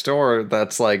make a store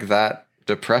that's like that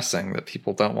depressing that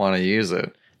people don't want to use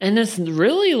it. And it's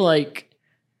really like,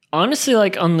 honestly,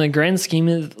 like on the grand scheme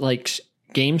of like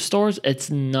game stores, it's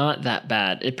not that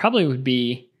bad. It probably would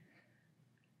be.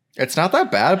 It's not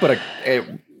that bad, but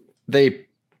they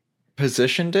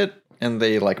positioned it and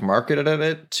they like marketed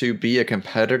it to be a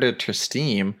competitor to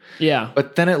Steam, Yeah.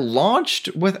 but then it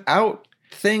launched without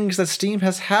things that Steam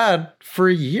has had for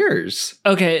years.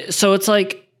 Okay. So it's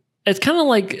like, it's kind of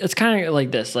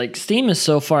like this. Like Steam is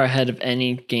so far ahead of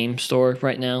any game store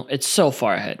right now. It's so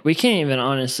far ahead. We can't even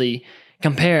honestly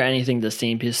compare anything to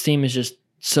Steam because Steam is just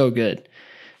so good.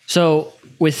 So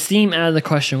with Steam out of the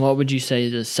question, what would you say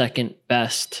the second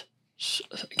best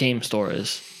game store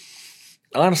is?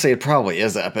 Honestly, it probably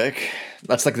is Epic.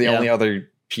 That's like the Yeah. only other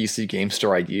PC game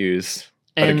store I use.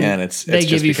 But And again, it's they just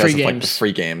give you because free of like the games.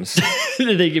 free games.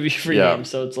 They give you free Yeah. games,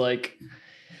 so it's like,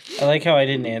 I like how I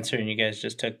didn't answer and you guys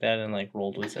just took that and like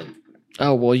rolled with it.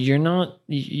 oh well, you're not.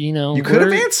 You know, You could have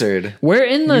we're- answered. We're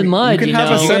in the mud. can You have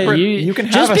a know? separate- you can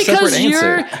have a separate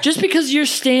answer. Just because you're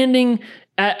standing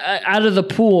out of the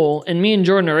pool and me and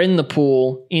Jordan are in the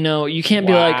pool, you know, you can't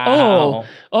be like, Wow.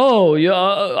 oh, yeah,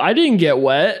 I didn't get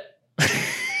wet.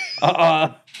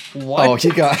 What? Oh, he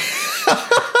got.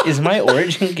 Is my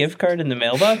Origin gift card in the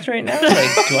mailbox right now?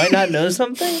 Like, do I not know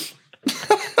something?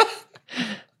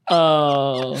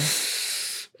 Oh,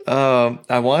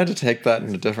 I wanted to take that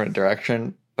in a different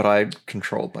direction, but I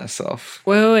controlled myself.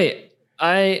 wait.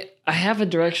 I have a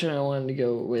direction I wanted to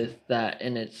go with that,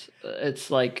 and it's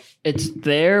like it's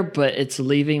there, but it's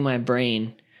leaving my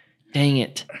brain. Dang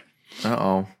it.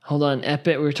 Uh-oh. Hold on,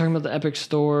 Epic. We were talking about the Epic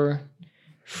Store,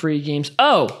 free games.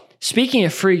 Oh, speaking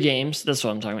of free games, that's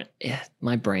what I'm talking about. Yeah,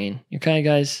 my brain. You okay,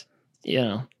 guys? You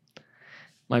know,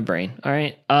 my brain. All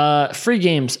right. Free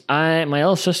games. My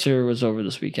little sister was over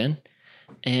this weekend,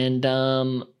 and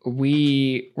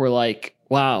we were like,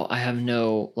 wow, I have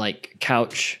no like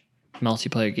couch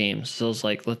multiplayer games. So I was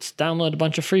like, let's download a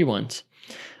bunch of free ones.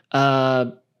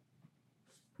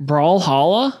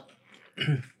 Brawlhalla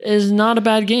is not a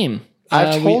bad game.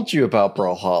 I've told you about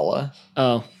Brawlhalla.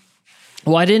 Oh,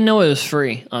 well, I didn't know it was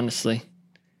free, honestly.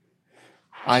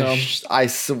 I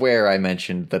swear I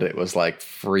mentioned that it was like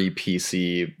free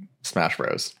PC Smash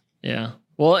Bros. Yeah.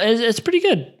 Well, it's pretty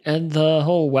good. And the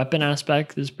whole weapon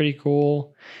aspect is pretty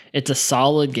cool. It's a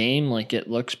solid game. Like, it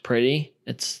looks pretty.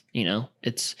 It's, you know,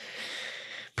 it's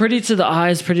pretty to the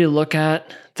eyes, pretty to look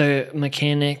at. The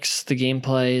mechanics, the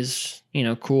gameplay is, you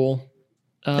know, cool.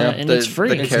 And it's free.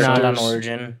 the It's not on characters-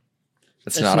 Origin.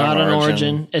 It's It's not on Origin.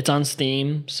 Origin. It's on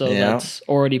Steam. So Yeah. that's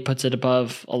already puts it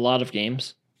above a lot of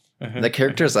games. The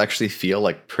characters actually feel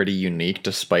like pretty unique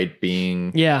despite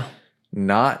being Yeah.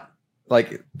 not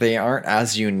like they aren't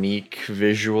as unique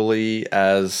visually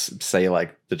as say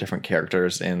like the different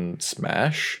characters in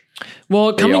Smash.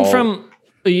 Well, They coming all- from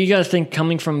you got to think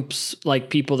coming from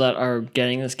like people that are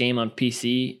getting this game on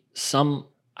PC. Some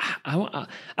I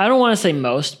don't want to say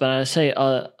most, but I say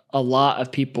a lot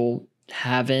of people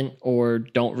haven't or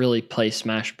don't really play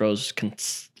Smash Bros.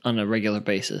 On a regular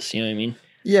basis. You know what I mean?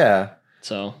 Yeah,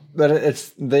 So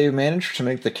but they managed to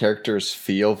make the characters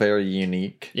feel very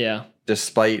unique yeah.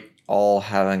 despite all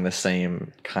having the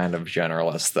same kind of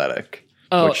general aesthetic,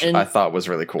 Oh, which and I thought was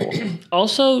really cool.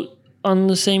 also on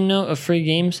the same note of free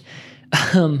games,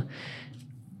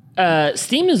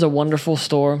 Steam is a wonderful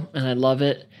store and I love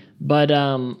it, but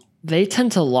they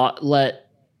tend to let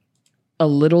a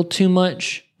little too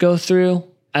much go through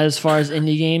as far as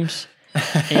indie games.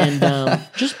 And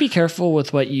just be careful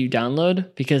with what you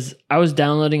download, because I was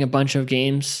downloading a bunch of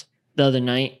games the other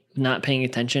night, not paying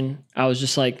attention. I was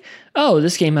just like, oh,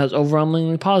 this game has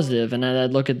overwhelmingly positive. And then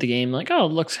I'd look at the game like, oh,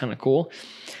 it looks kind of cool.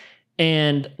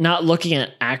 And not looking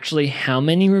at actually how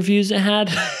many reviews it had.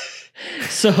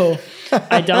 So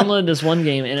I downloaded this one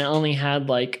game and it only had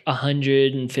like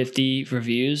 150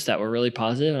 reviews that were really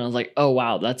positive. And I was like, oh,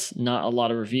 wow, that's not a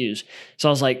lot of reviews. So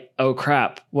I was like, oh,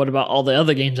 crap. What about all the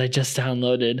other games I just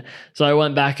downloaded? So I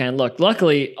went back and looked.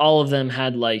 Luckily, all of them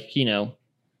had like,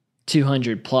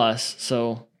 200 plus.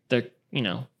 So they're,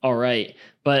 all right.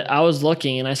 But I was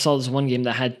looking and I saw this one game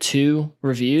that had 2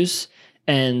 reviews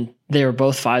and they were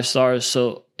both 5 stars.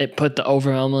 So it put the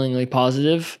overwhelmingly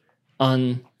positive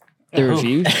on the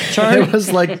review chart. It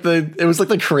was like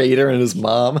the creator and his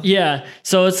mom. Yeah.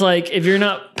 So it's like if you're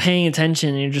not paying attention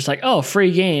and you're just like, oh,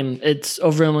 free game, it's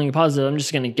overwhelmingly positive, I'm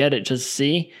just gonna get it just to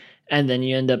see. And then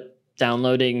you end up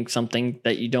downloading something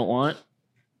that you don't want.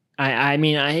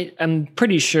 I'm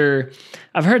pretty sure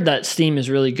I've heard that Steam is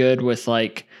really good with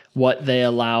like what they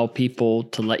allow people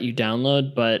to let you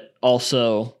download, but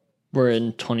also we're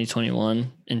in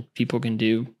 2021 and people can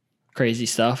do crazy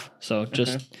stuff. So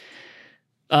just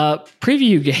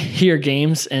preview your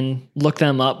games and look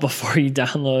them up before you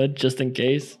download, just in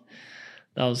case.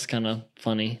 That was kind of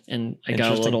funny, and I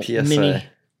got a little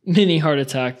mini heart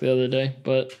attack the other day.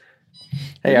 But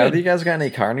hey, have you guys got any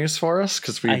car news for us?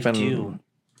 Because we've been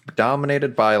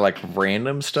dominated by like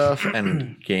random stuff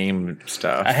and game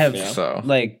stuff. I have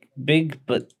like big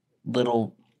but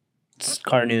little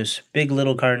car news. Big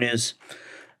little car news.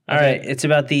 All right, it's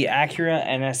about the Acura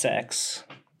NSX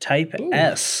Type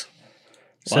S.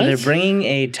 So they're bringing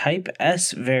a Type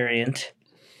S variant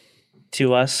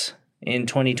to us in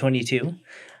 2022.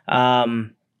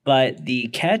 But the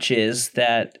catch is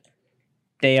that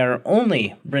they are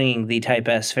only bringing the Type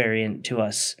S variant to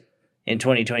us in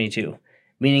 2022,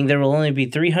 meaning there will only be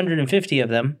 350 of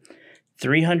them.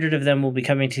 300 of them will be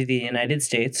coming to the United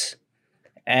States,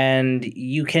 and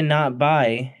you cannot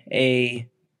buy a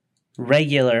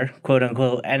regular,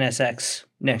 quote-unquote, NSX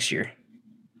next year.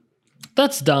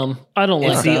 That's dumb. I don't like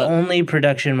that. It's the only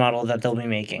production model that they'll be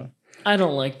making. I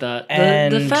don't like that.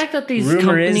 And the fact that these rumor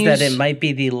companies... is that it might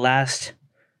be the last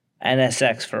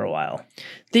NSX for a while.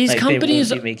 These companies...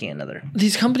 They won't be making another.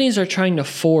 These companies are trying to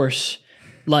force,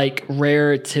 like,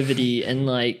 rarity and,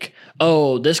 like,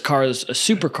 oh, this car is a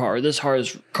supercar. This car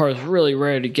is really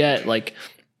rare to get. Like,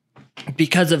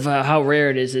 because of how rare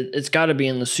it is, it's got to be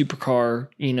in the supercar,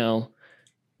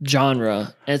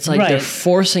 genre. It's like they're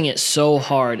forcing it so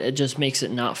hard. It just makes it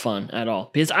not fun at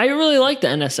all. Because I really like the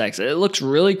NSX. It looks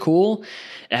really cool.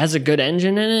 It has a good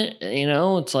engine in it.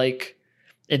 It's like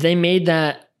if they made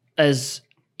that as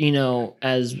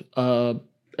as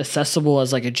accessible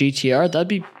as like a GTR, that'd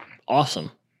be awesome.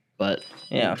 But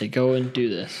yeah, they go and do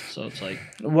this, so it's like.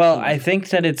 Well, I think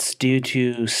that it's due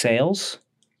to sales,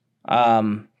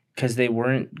 because they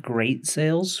weren't great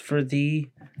sales for the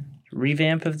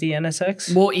revamp of the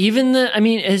NSX. Well, even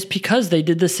it's because they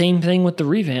did the same thing with the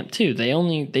revamp too. They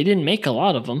didn't make a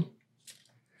lot of them.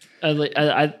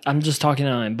 I'm just talking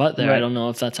out of my butt there. Right. I don't know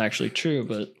if that's actually true,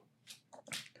 but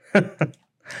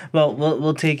well,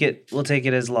 we'll take it. We'll take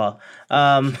it as law.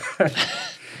 But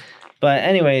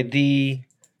anyway,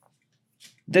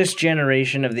 this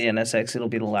generation of the NSX, it'll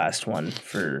be the last one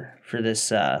for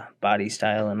this body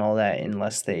style and all that,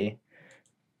 unless they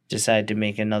decide to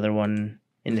make another one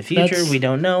in the future. We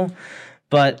don't know,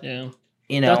 but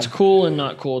that's cool and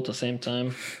not cool at the same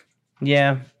time.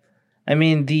 Yeah, I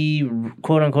mean the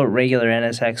quote unquote regular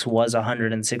NSX was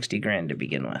 $160,000 to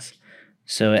begin with,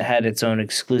 so it had its own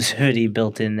exclusivity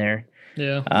built in there.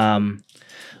 Yeah.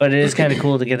 But it is kind of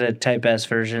cool to get a Type S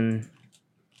version,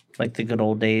 like the good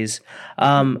old days.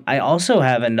 I also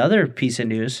have another piece of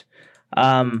news.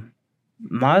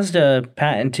 Mazda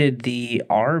patented the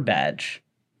R badge.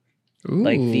 Ooh.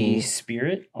 Like the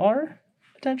Spirit R,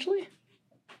 potentially.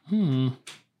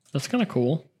 That's kind of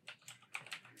cool.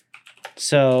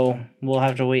 So we'll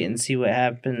have to wait and see what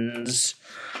happens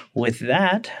with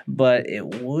that. But it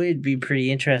would be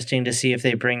pretty interesting to see if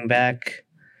they bring back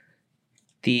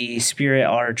the Spirit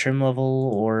R trim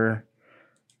level, or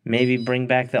maybe bring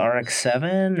back the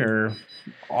RX-7 or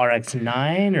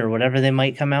RX-9 or whatever they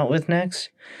might come out with next.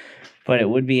 But it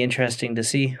would be interesting to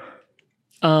see.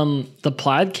 The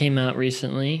Plaid came out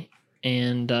recently,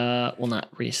 and well, not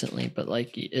recently, but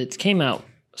like it came out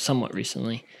somewhat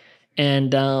recently,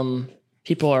 and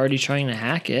people are already trying to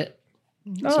hack it.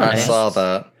 Oh, I saw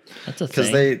that. That's a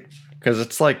thing. Because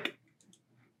it's like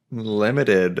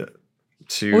limited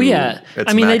to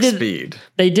its max speed.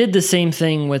 They did the same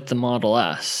thing with the Model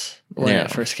S when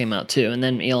it first came out too, and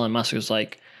then Elon Musk was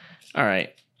like, "All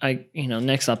right,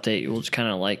 next update we'll just kind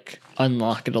of like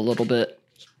unlock it a little bit,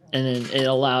 and then it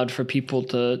allowed for people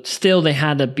to still, they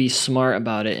had to be smart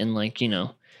about it and like,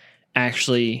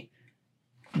 actually,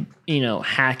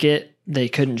 hack it. They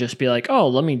couldn't just be like, oh,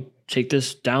 let me take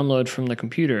this download from the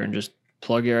computer and just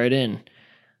plug it right in.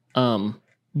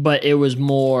 But it was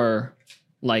more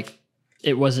like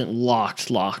it wasn't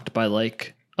locked by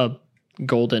like a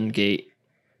Golden Gate.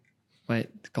 Wait,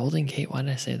 Golden Gate? Why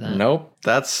did I say that? Nope,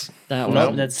 that's That No,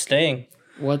 one. that's staying.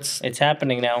 It's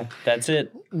happening now. That's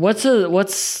it. What's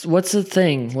a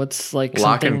thing? What's like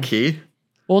lock something? and key.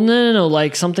 Well, no,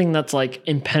 like something that's like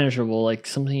impenetrable, like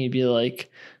something you'd be like,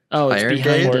 oh, it's Iron behind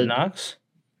Gate? Fort it. Knox.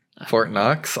 Fort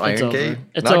Knox, Iron over. Gate,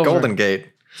 It's not over. Golden Gate.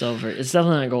 It's over. It's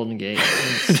definitely not Golden Gate.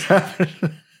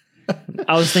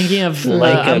 I was thinking of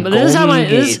Like a this is how my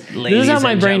Golden this, Gate, this is how ladies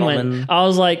my and brain gentlemen. went. I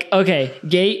was like, okay,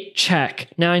 gate check.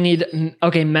 Now I need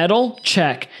metal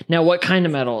check. Now what kind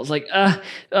of metal? It's like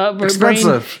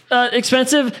Expensive.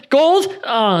 expensive gold.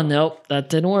 Oh nope, that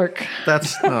didn't work.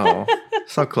 That's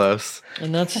so close.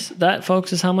 And that,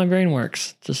 folks, is how my brain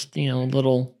works. Just a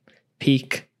little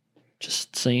peek,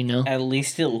 just so you know. At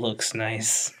least it looks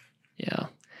nice. Yeah,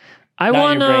 I Not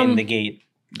want your brain. The gate.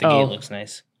 The oh. gate looks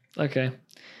nice. Okay.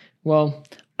 Well,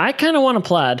 I kind of want a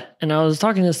plaid, and I was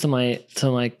talking this to my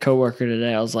coworker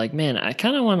today. I was like, man, I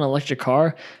kind of want an electric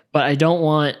car, but I don't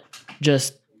want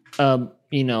just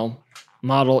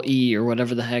Model E or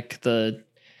whatever the heck the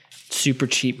super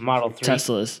cheap Model 3.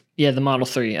 Teslas. Yeah, the Model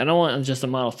 3. I don't want just a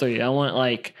Model 3. I want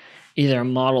like either a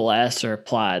Model S or a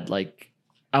plaid. Like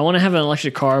I want to have an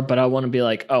electric car, but I want to be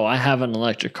like, oh, I have an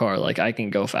electric car. Like I can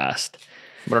go fast.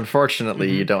 But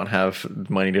unfortunately, you don't have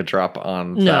money to drop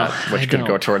on No, that, which I could go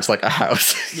don't. towards like a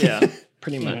house. Yeah,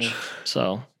 pretty much.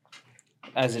 So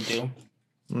As it do.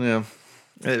 Yeah,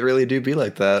 it really do be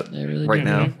like that they really right do.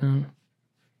 now. Mhm.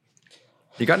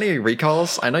 You got any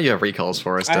recalls? I know you have recalls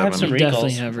for us, I Devin. have some You recalls.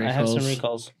 definitely have I have some recalls.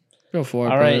 recalls. Go for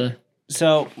it, All right. brother.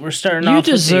 So we're starting You off.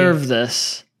 deserve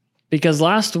this because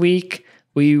last week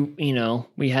we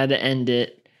had to end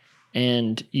it,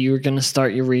 and you were gonna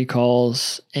start your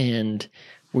recalls, and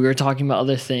we were talking about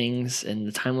other things, and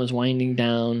the time was winding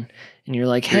down, and you're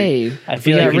like, "Hey, I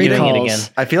feel we like got you're doing it recalls."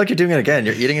 again. I feel like you're doing it again.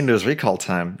 You're eating into his recall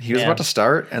time. He was Yeah. about to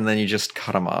start, and then you just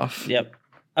cut him off. Yep.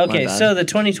 Okay, bad. so the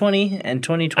 2020 and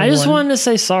 2021. I just wanted to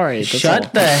say sorry. That's Shut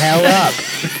all. the hell up.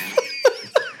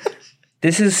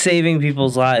 This is saving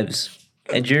people's lives,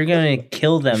 and you're going to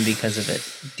kill them because of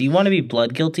it. Do you want to be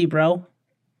blood guilty, bro?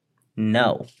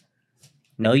 No.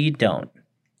 No, you don't.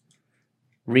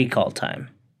 Recall time.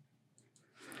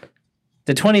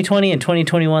 The 2020 and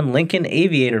 2021 Lincoln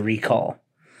Aviator recall.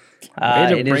 Way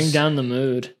to It bring is- down the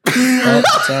mood. Oh,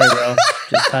 sorry, bro.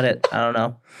 Just cut it. I don't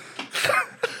know.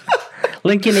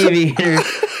 Lincoln Aviator,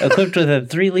 equipped with a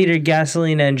 3-liter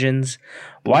gasoline engines,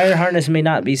 wire harness may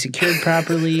not be secured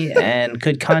properly and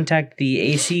could contact the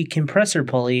AC compressor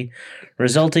pulley,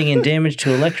 resulting in damage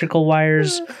to electrical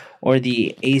wires or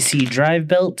the AC drive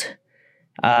belt,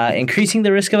 increasing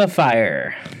the risk of a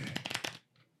fire.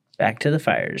 Back to the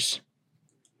fires.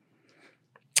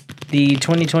 The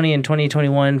 2020 and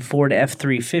 2021 Ford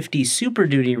F-350 Super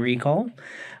Duty recall.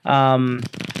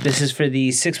 This is for the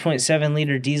 6.7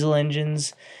 liter diesel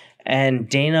engines and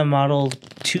Dana Model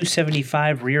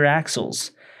 275 rear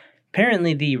axles.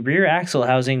 Apparently, the rear axle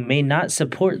housing may not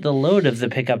support the load of the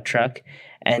pickup truck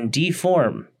and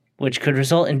deform, which could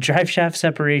result in drive shaft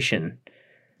separation.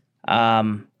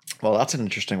 Well, that's an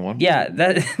interesting one. Yeah,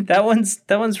 that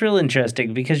one's real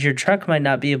interesting because your truck might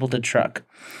not be able to truck.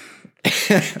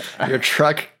 Your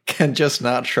truck can just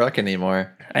not truck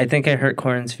anymore. I think I hurt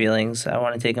Corin's feelings. I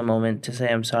want to take a moment to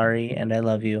say I'm sorry and I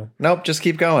love you. Nope, just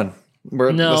keep going.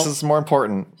 No. This is more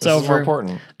important. This It's is more over.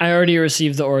 important. I already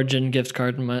received the Origin gift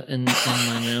card in my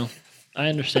mail. I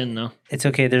understand now. It's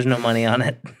okay. There's no money on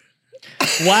it.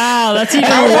 Wow, that's even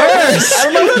worse. I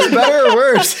don't know if that's better or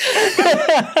worse.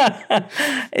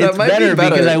 It's might be better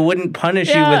better. because I wouldn't punish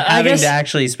you Yeah, with I having guess- to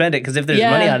actually spend it. Because if there's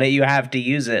Yeah. money on it, you have to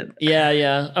use it.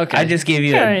 Yeah. Okay. I just gave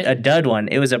you All right. a dud one.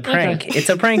 It was a prank. It's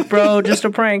a prank, bro. Just a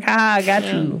prank. Ha! I got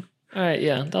you. All right.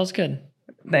 Yeah, that was good.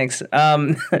 Thanks.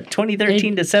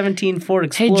 2013 to 17 Ford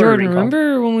Explorer. Hey, Jordan, recall.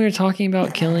 remember when we were talking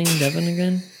about killing Devin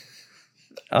again?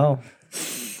 Oh,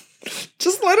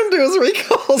 Just let him do his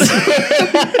recalls.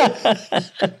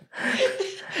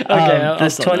 I'll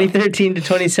this stop now. 2013 to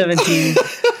 2017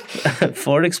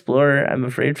 Ford Explorer. I'm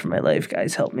afraid for my life,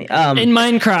 guys. Help me. In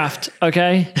Minecraft,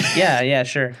 okay? Yeah,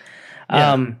 sure.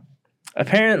 Yeah.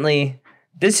 Apparently,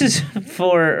 this is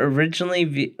for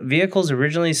vehicles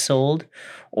originally sold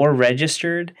or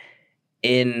registered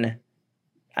in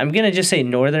I'm going to just say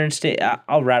northern state.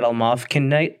 I'll rattle them off.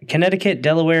 Connecticut,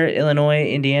 Delaware, Illinois,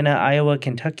 Indiana, Iowa,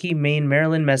 Kentucky, Maine,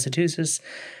 Maryland, Massachusetts,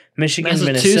 Michigan,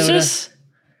 Minnesota.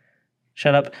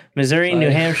 Shut up. Missouri,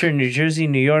 New Hampshire, New Jersey,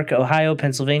 New York, Ohio,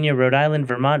 Pennsylvania, Rhode Island,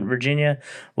 Vermont, Virginia,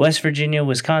 West Virginia,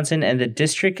 Wisconsin, and the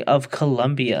District of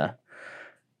Columbia.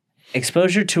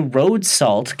 Exposure to road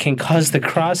salt can cause the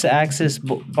cross-axis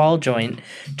ball joint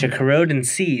to corrode and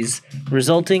seize,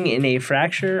 resulting in a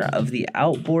fracture of the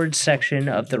outboard section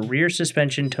of the rear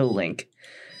suspension toe link,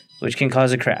 which can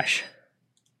cause a crash.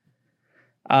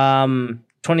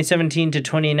 2017 to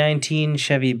 2019,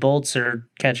 Chevy Bolts are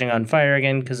catching on fire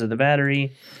again because of the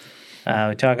battery.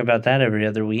 We talk about that every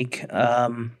other week.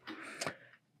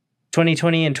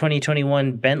 2020 and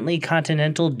 2021, Bentley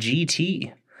Continental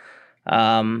GT.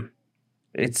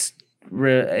 It's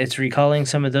recalling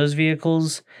some of those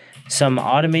vehicles. Some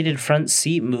automated front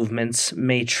seat movements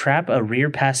may trap a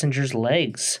rear passenger's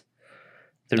legs.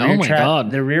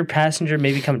 The rear passenger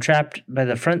may become trapped by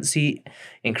the front seat,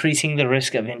 increasing the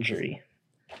risk of injury.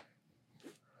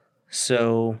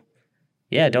 So,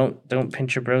 yeah, don't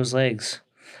pinch your bro's legs.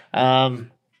 BMW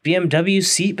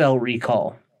seatbelt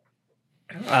recall.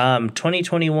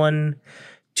 2021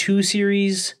 2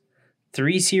 Series,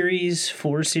 3 Series,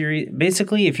 4 Series.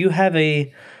 Basically, if you have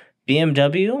a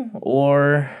BMW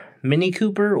or Mini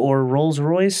Cooper or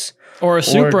Rolls-Royce or a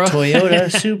Supra, or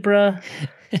Toyota Supra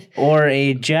or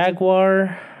a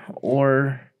Jaguar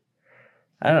or...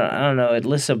 I don't know. It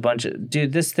lists a bunch of...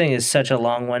 Dude, this thing is such a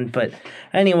long one. But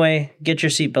anyway, get your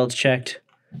seatbelts checked.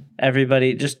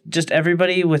 Everybody, just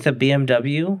everybody with a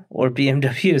BMW or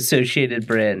BMW associated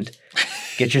brand,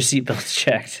 get your seatbelts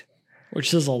checked.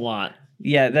 Which is a lot.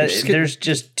 Yeah, there's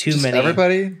just too many.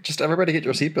 Everybody get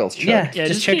your seatbelts checked. Yeah,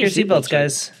 just check your seatbelts,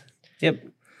 guys. Yep.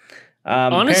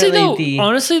 Honestly, though,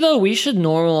 we should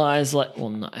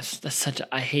normalize that's such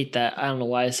a... I hate that. I don't know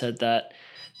why I said that.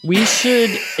 We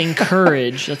should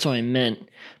encourage, that's what I meant,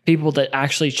 people that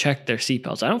actually check their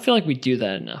seatbelts. I don't feel like we do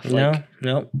that enough. No,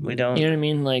 we don't. You know what I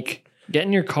mean? Like, get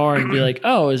in your car and be like,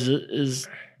 oh, is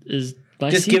my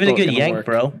just seatbelt give it a good yank, work?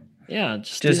 Bro. Yeah,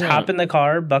 just hop in the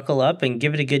car, buckle up, and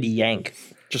give it a good yank.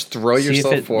 Just throw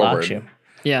yourself forward. You.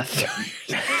 Yeah.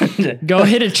 Go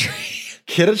hit a tree.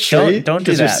 Hit a tree? Don't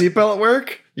do that. Does your seatbelt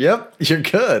work? Yep, you're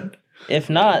good. If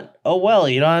not, oh well,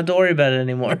 you don't have to worry about it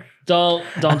anymore. Don't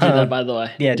do that, by the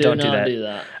way. Yeah, don't do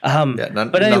that.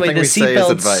 But anyway, the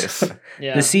seatbelts.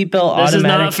 Yeah. The seatbelt automatic. This is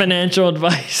not financial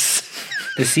advice.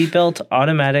 The seatbelt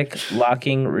automatic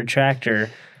locking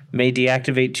retractor may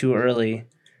deactivate too early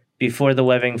before the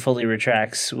webbing fully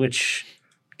retracts, which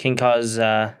can cause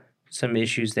some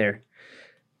issues there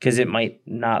because it might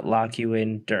not lock you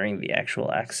in during the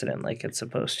actual accident like it's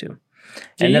supposed to.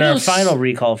 And then our final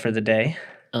recall for the day.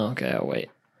 Oh, okay, I'll wait.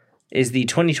 Is the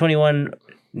 2021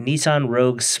 Nissan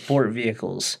Rogue Sport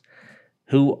vehicles,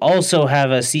 who also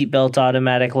have a seatbelt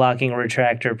automatic locking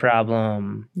retractor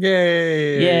problem.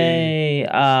 Yay!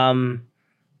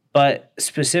 But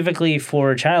specifically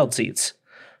for child seats.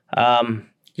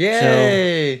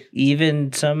 Yay! So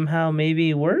even somehow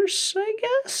maybe worse, I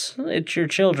guess. It's your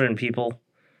children, people.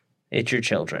 It's your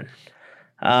children.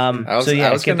 I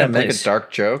was going to make a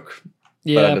dark joke.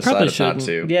 Yeah, but I probably decided not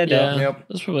shouldn't. to. Yeah, Yep.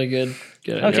 That's probably good.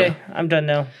 Good okay, idea. I'm done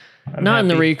now. I'm not happy. in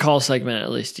the recall segment, at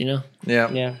least, you know?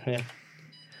 Yeah. Yeah.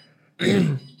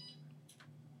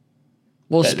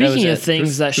 Well, That speaking was of it.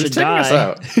 things that should taking us die,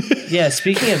 out? Yeah,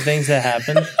 speaking of things that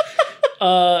happen.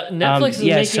 Netflix is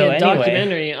making so a anyway.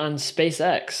 documentary on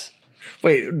SpaceX.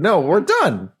 Wait, no, we're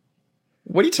done.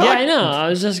 What are you talking? Yeah, I know. I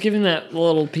was just giving that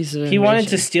little piece of information. He wanted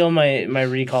to steal my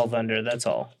recall thunder, that's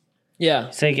all. Yeah.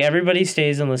 It's like everybody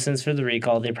stays and listens for the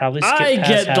recall. They probably skip I past get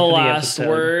half the of the last episode,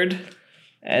 word.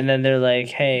 and then they're like,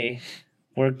 "Hey,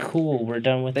 we're cool. We're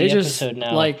done with They the just episode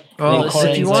now." like, Well, listen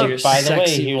Corin's to want- your like, by the way,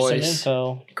 sexy here's voice. some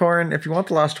info. Corin, if you want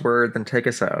the last word, then take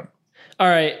us out. All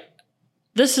right.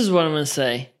 This is what I'm going to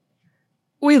say.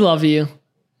 We love you.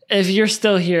 If you're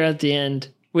still here at the end,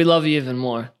 we love you even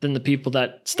more than the people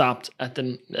that stopped at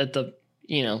the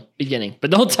beginning.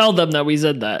 But don't tell them that we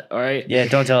said that, all right? Yeah,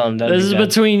 don't tell them. This is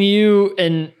between you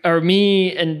or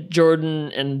me and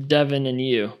Jordan and Devin and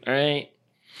you, all right?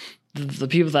 The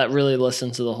people that really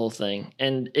listen to the whole thing.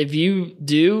 And if you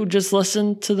do just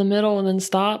listen to the middle and then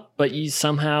stop, but you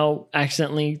somehow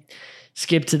accidentally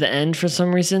skip to the end for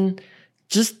some reason,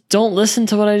 just don't listen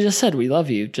to what I just said. We love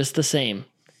you just the same.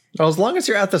 Well, as long as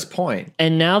you're at this point.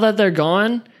 And now that they're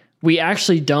gone, we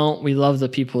actually don't. We love the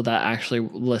people that actually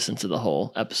listen to the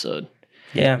whole episode.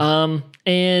 Yeah.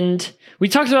 And we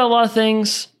talked about a lot of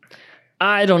things.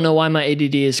 I don't know why my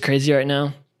ADD is crazy right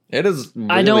now. It is really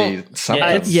I don't-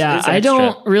 something. Yeah, it's I extra.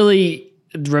 don't really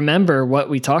remember what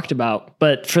we talked about.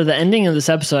 But for the ending of this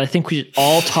episode, I think we should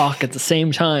all talk at the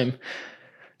same time.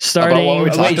 Starting. what we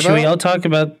talked Wait, should we about? all talk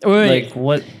about Wait. like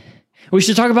what? We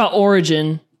should talk about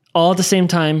Origin all at the same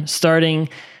time, starting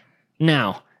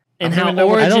now. And I don't how even know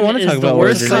what- I don't Origin want to is talk the about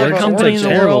worst Origin. Origin. company in the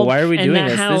Terrible. world. Why are we and doing that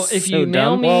this? how This is if so you mail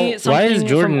dumb. me Why something is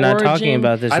Jordan from not Origin, talking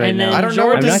about this right and now? then I don't know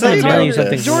what Jordan's to not say talking- about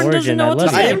this. Jordan Jordan doesn't know what to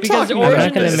I say am because talking Origin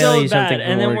about gonna is mail so you something bad.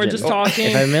 from And then we're Origin. just talking.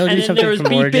 If I mailed you and then something there was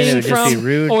from Origin, it would just be beeping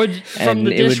rude, from and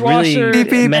the it would dishwasher.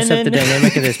 really and mess up the then-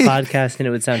 dynamic of this podcast, and it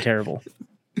would sound terrible.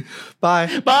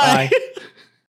 Bye. Bye.